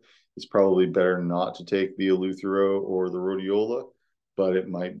cancer, it's probably better not to take the eleuthero or the rhodiola, but it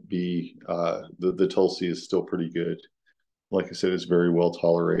might be the Tulsi is still pretty good. Like I said, it's very well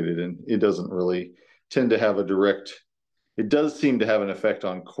tolerated, and it doesn't really tend to have a direct, it does seem to have an effect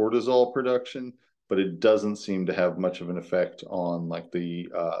on cortisol production, but it doesn't seem to have much of an effect on like the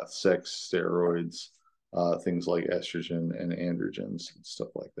sex steroids, things like estrogen and androgens and stuff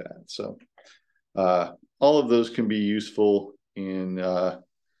like that. So all of those can be useful in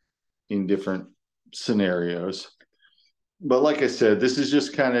different scenarios. But like I said, this is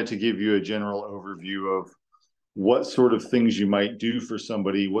just kind of to give you a general overview of what sort of things you might do for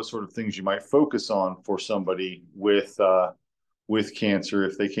somebody, what sort of things you might focus on for somebody with cancer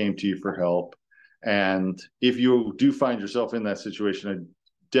if they came to you for help. And if you do find yourself in that situation, I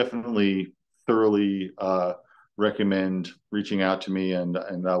definitely thoroughly recommend reaching out to me, and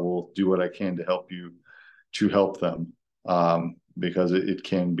I will do what I can to help you, to help them, because it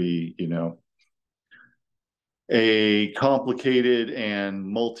can be, a complicated and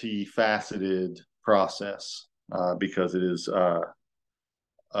multifaceted process, because it is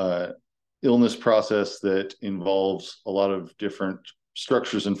illness process that involves a lot of different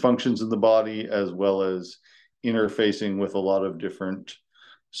structures and functions in the body, as well as interfacing with a lot of different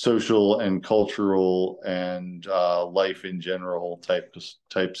social and cultural and life in general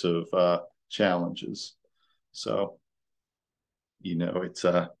types of challenges. So, it's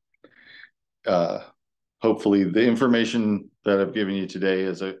hopefully the information that I've given you today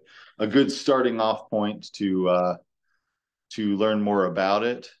is a good starting off point to learn more about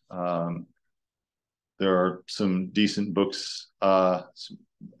it. There are some decent books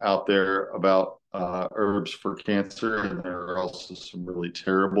out there about herbs for cancer, and there are also some really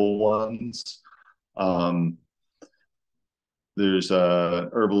terrible ones. There's a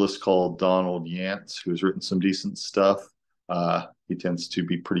herbalist called Donald Yance who has written some decent stuff. He tends to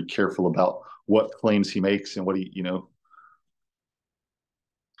be pretty careful about what claims he makes and what he,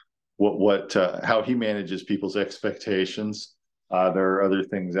 how he manages people's expectations. There are other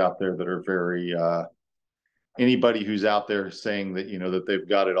things out there that are very, anybody who's out there saying that, that they've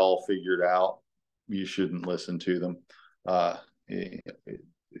got it all figured out, you shouldn't listen to them.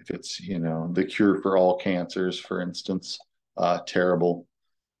 If it's, the cure for all cancers, for instance, terrible.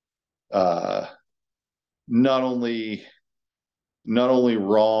 Not only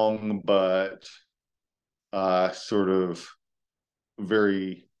wrong, but sort of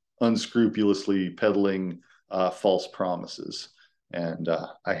very unscrupulously peddling false promises. And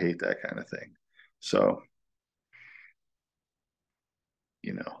I hate that kind of thing. So,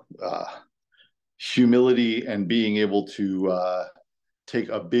 humility and being able to take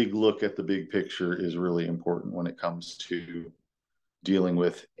a big look at the big picture is really important when it comes to dealing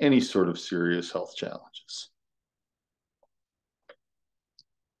with any sort of serious health challenges.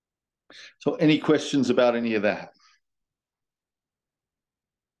 So any questions about any of that?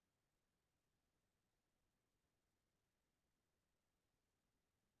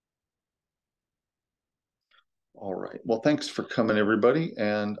 All right. Well, thanks for coming, everybody,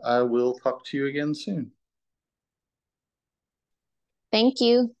 and I will talk to you again soon. Thank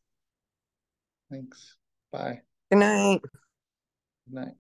you. Thanks. Bye. Good night. Good night.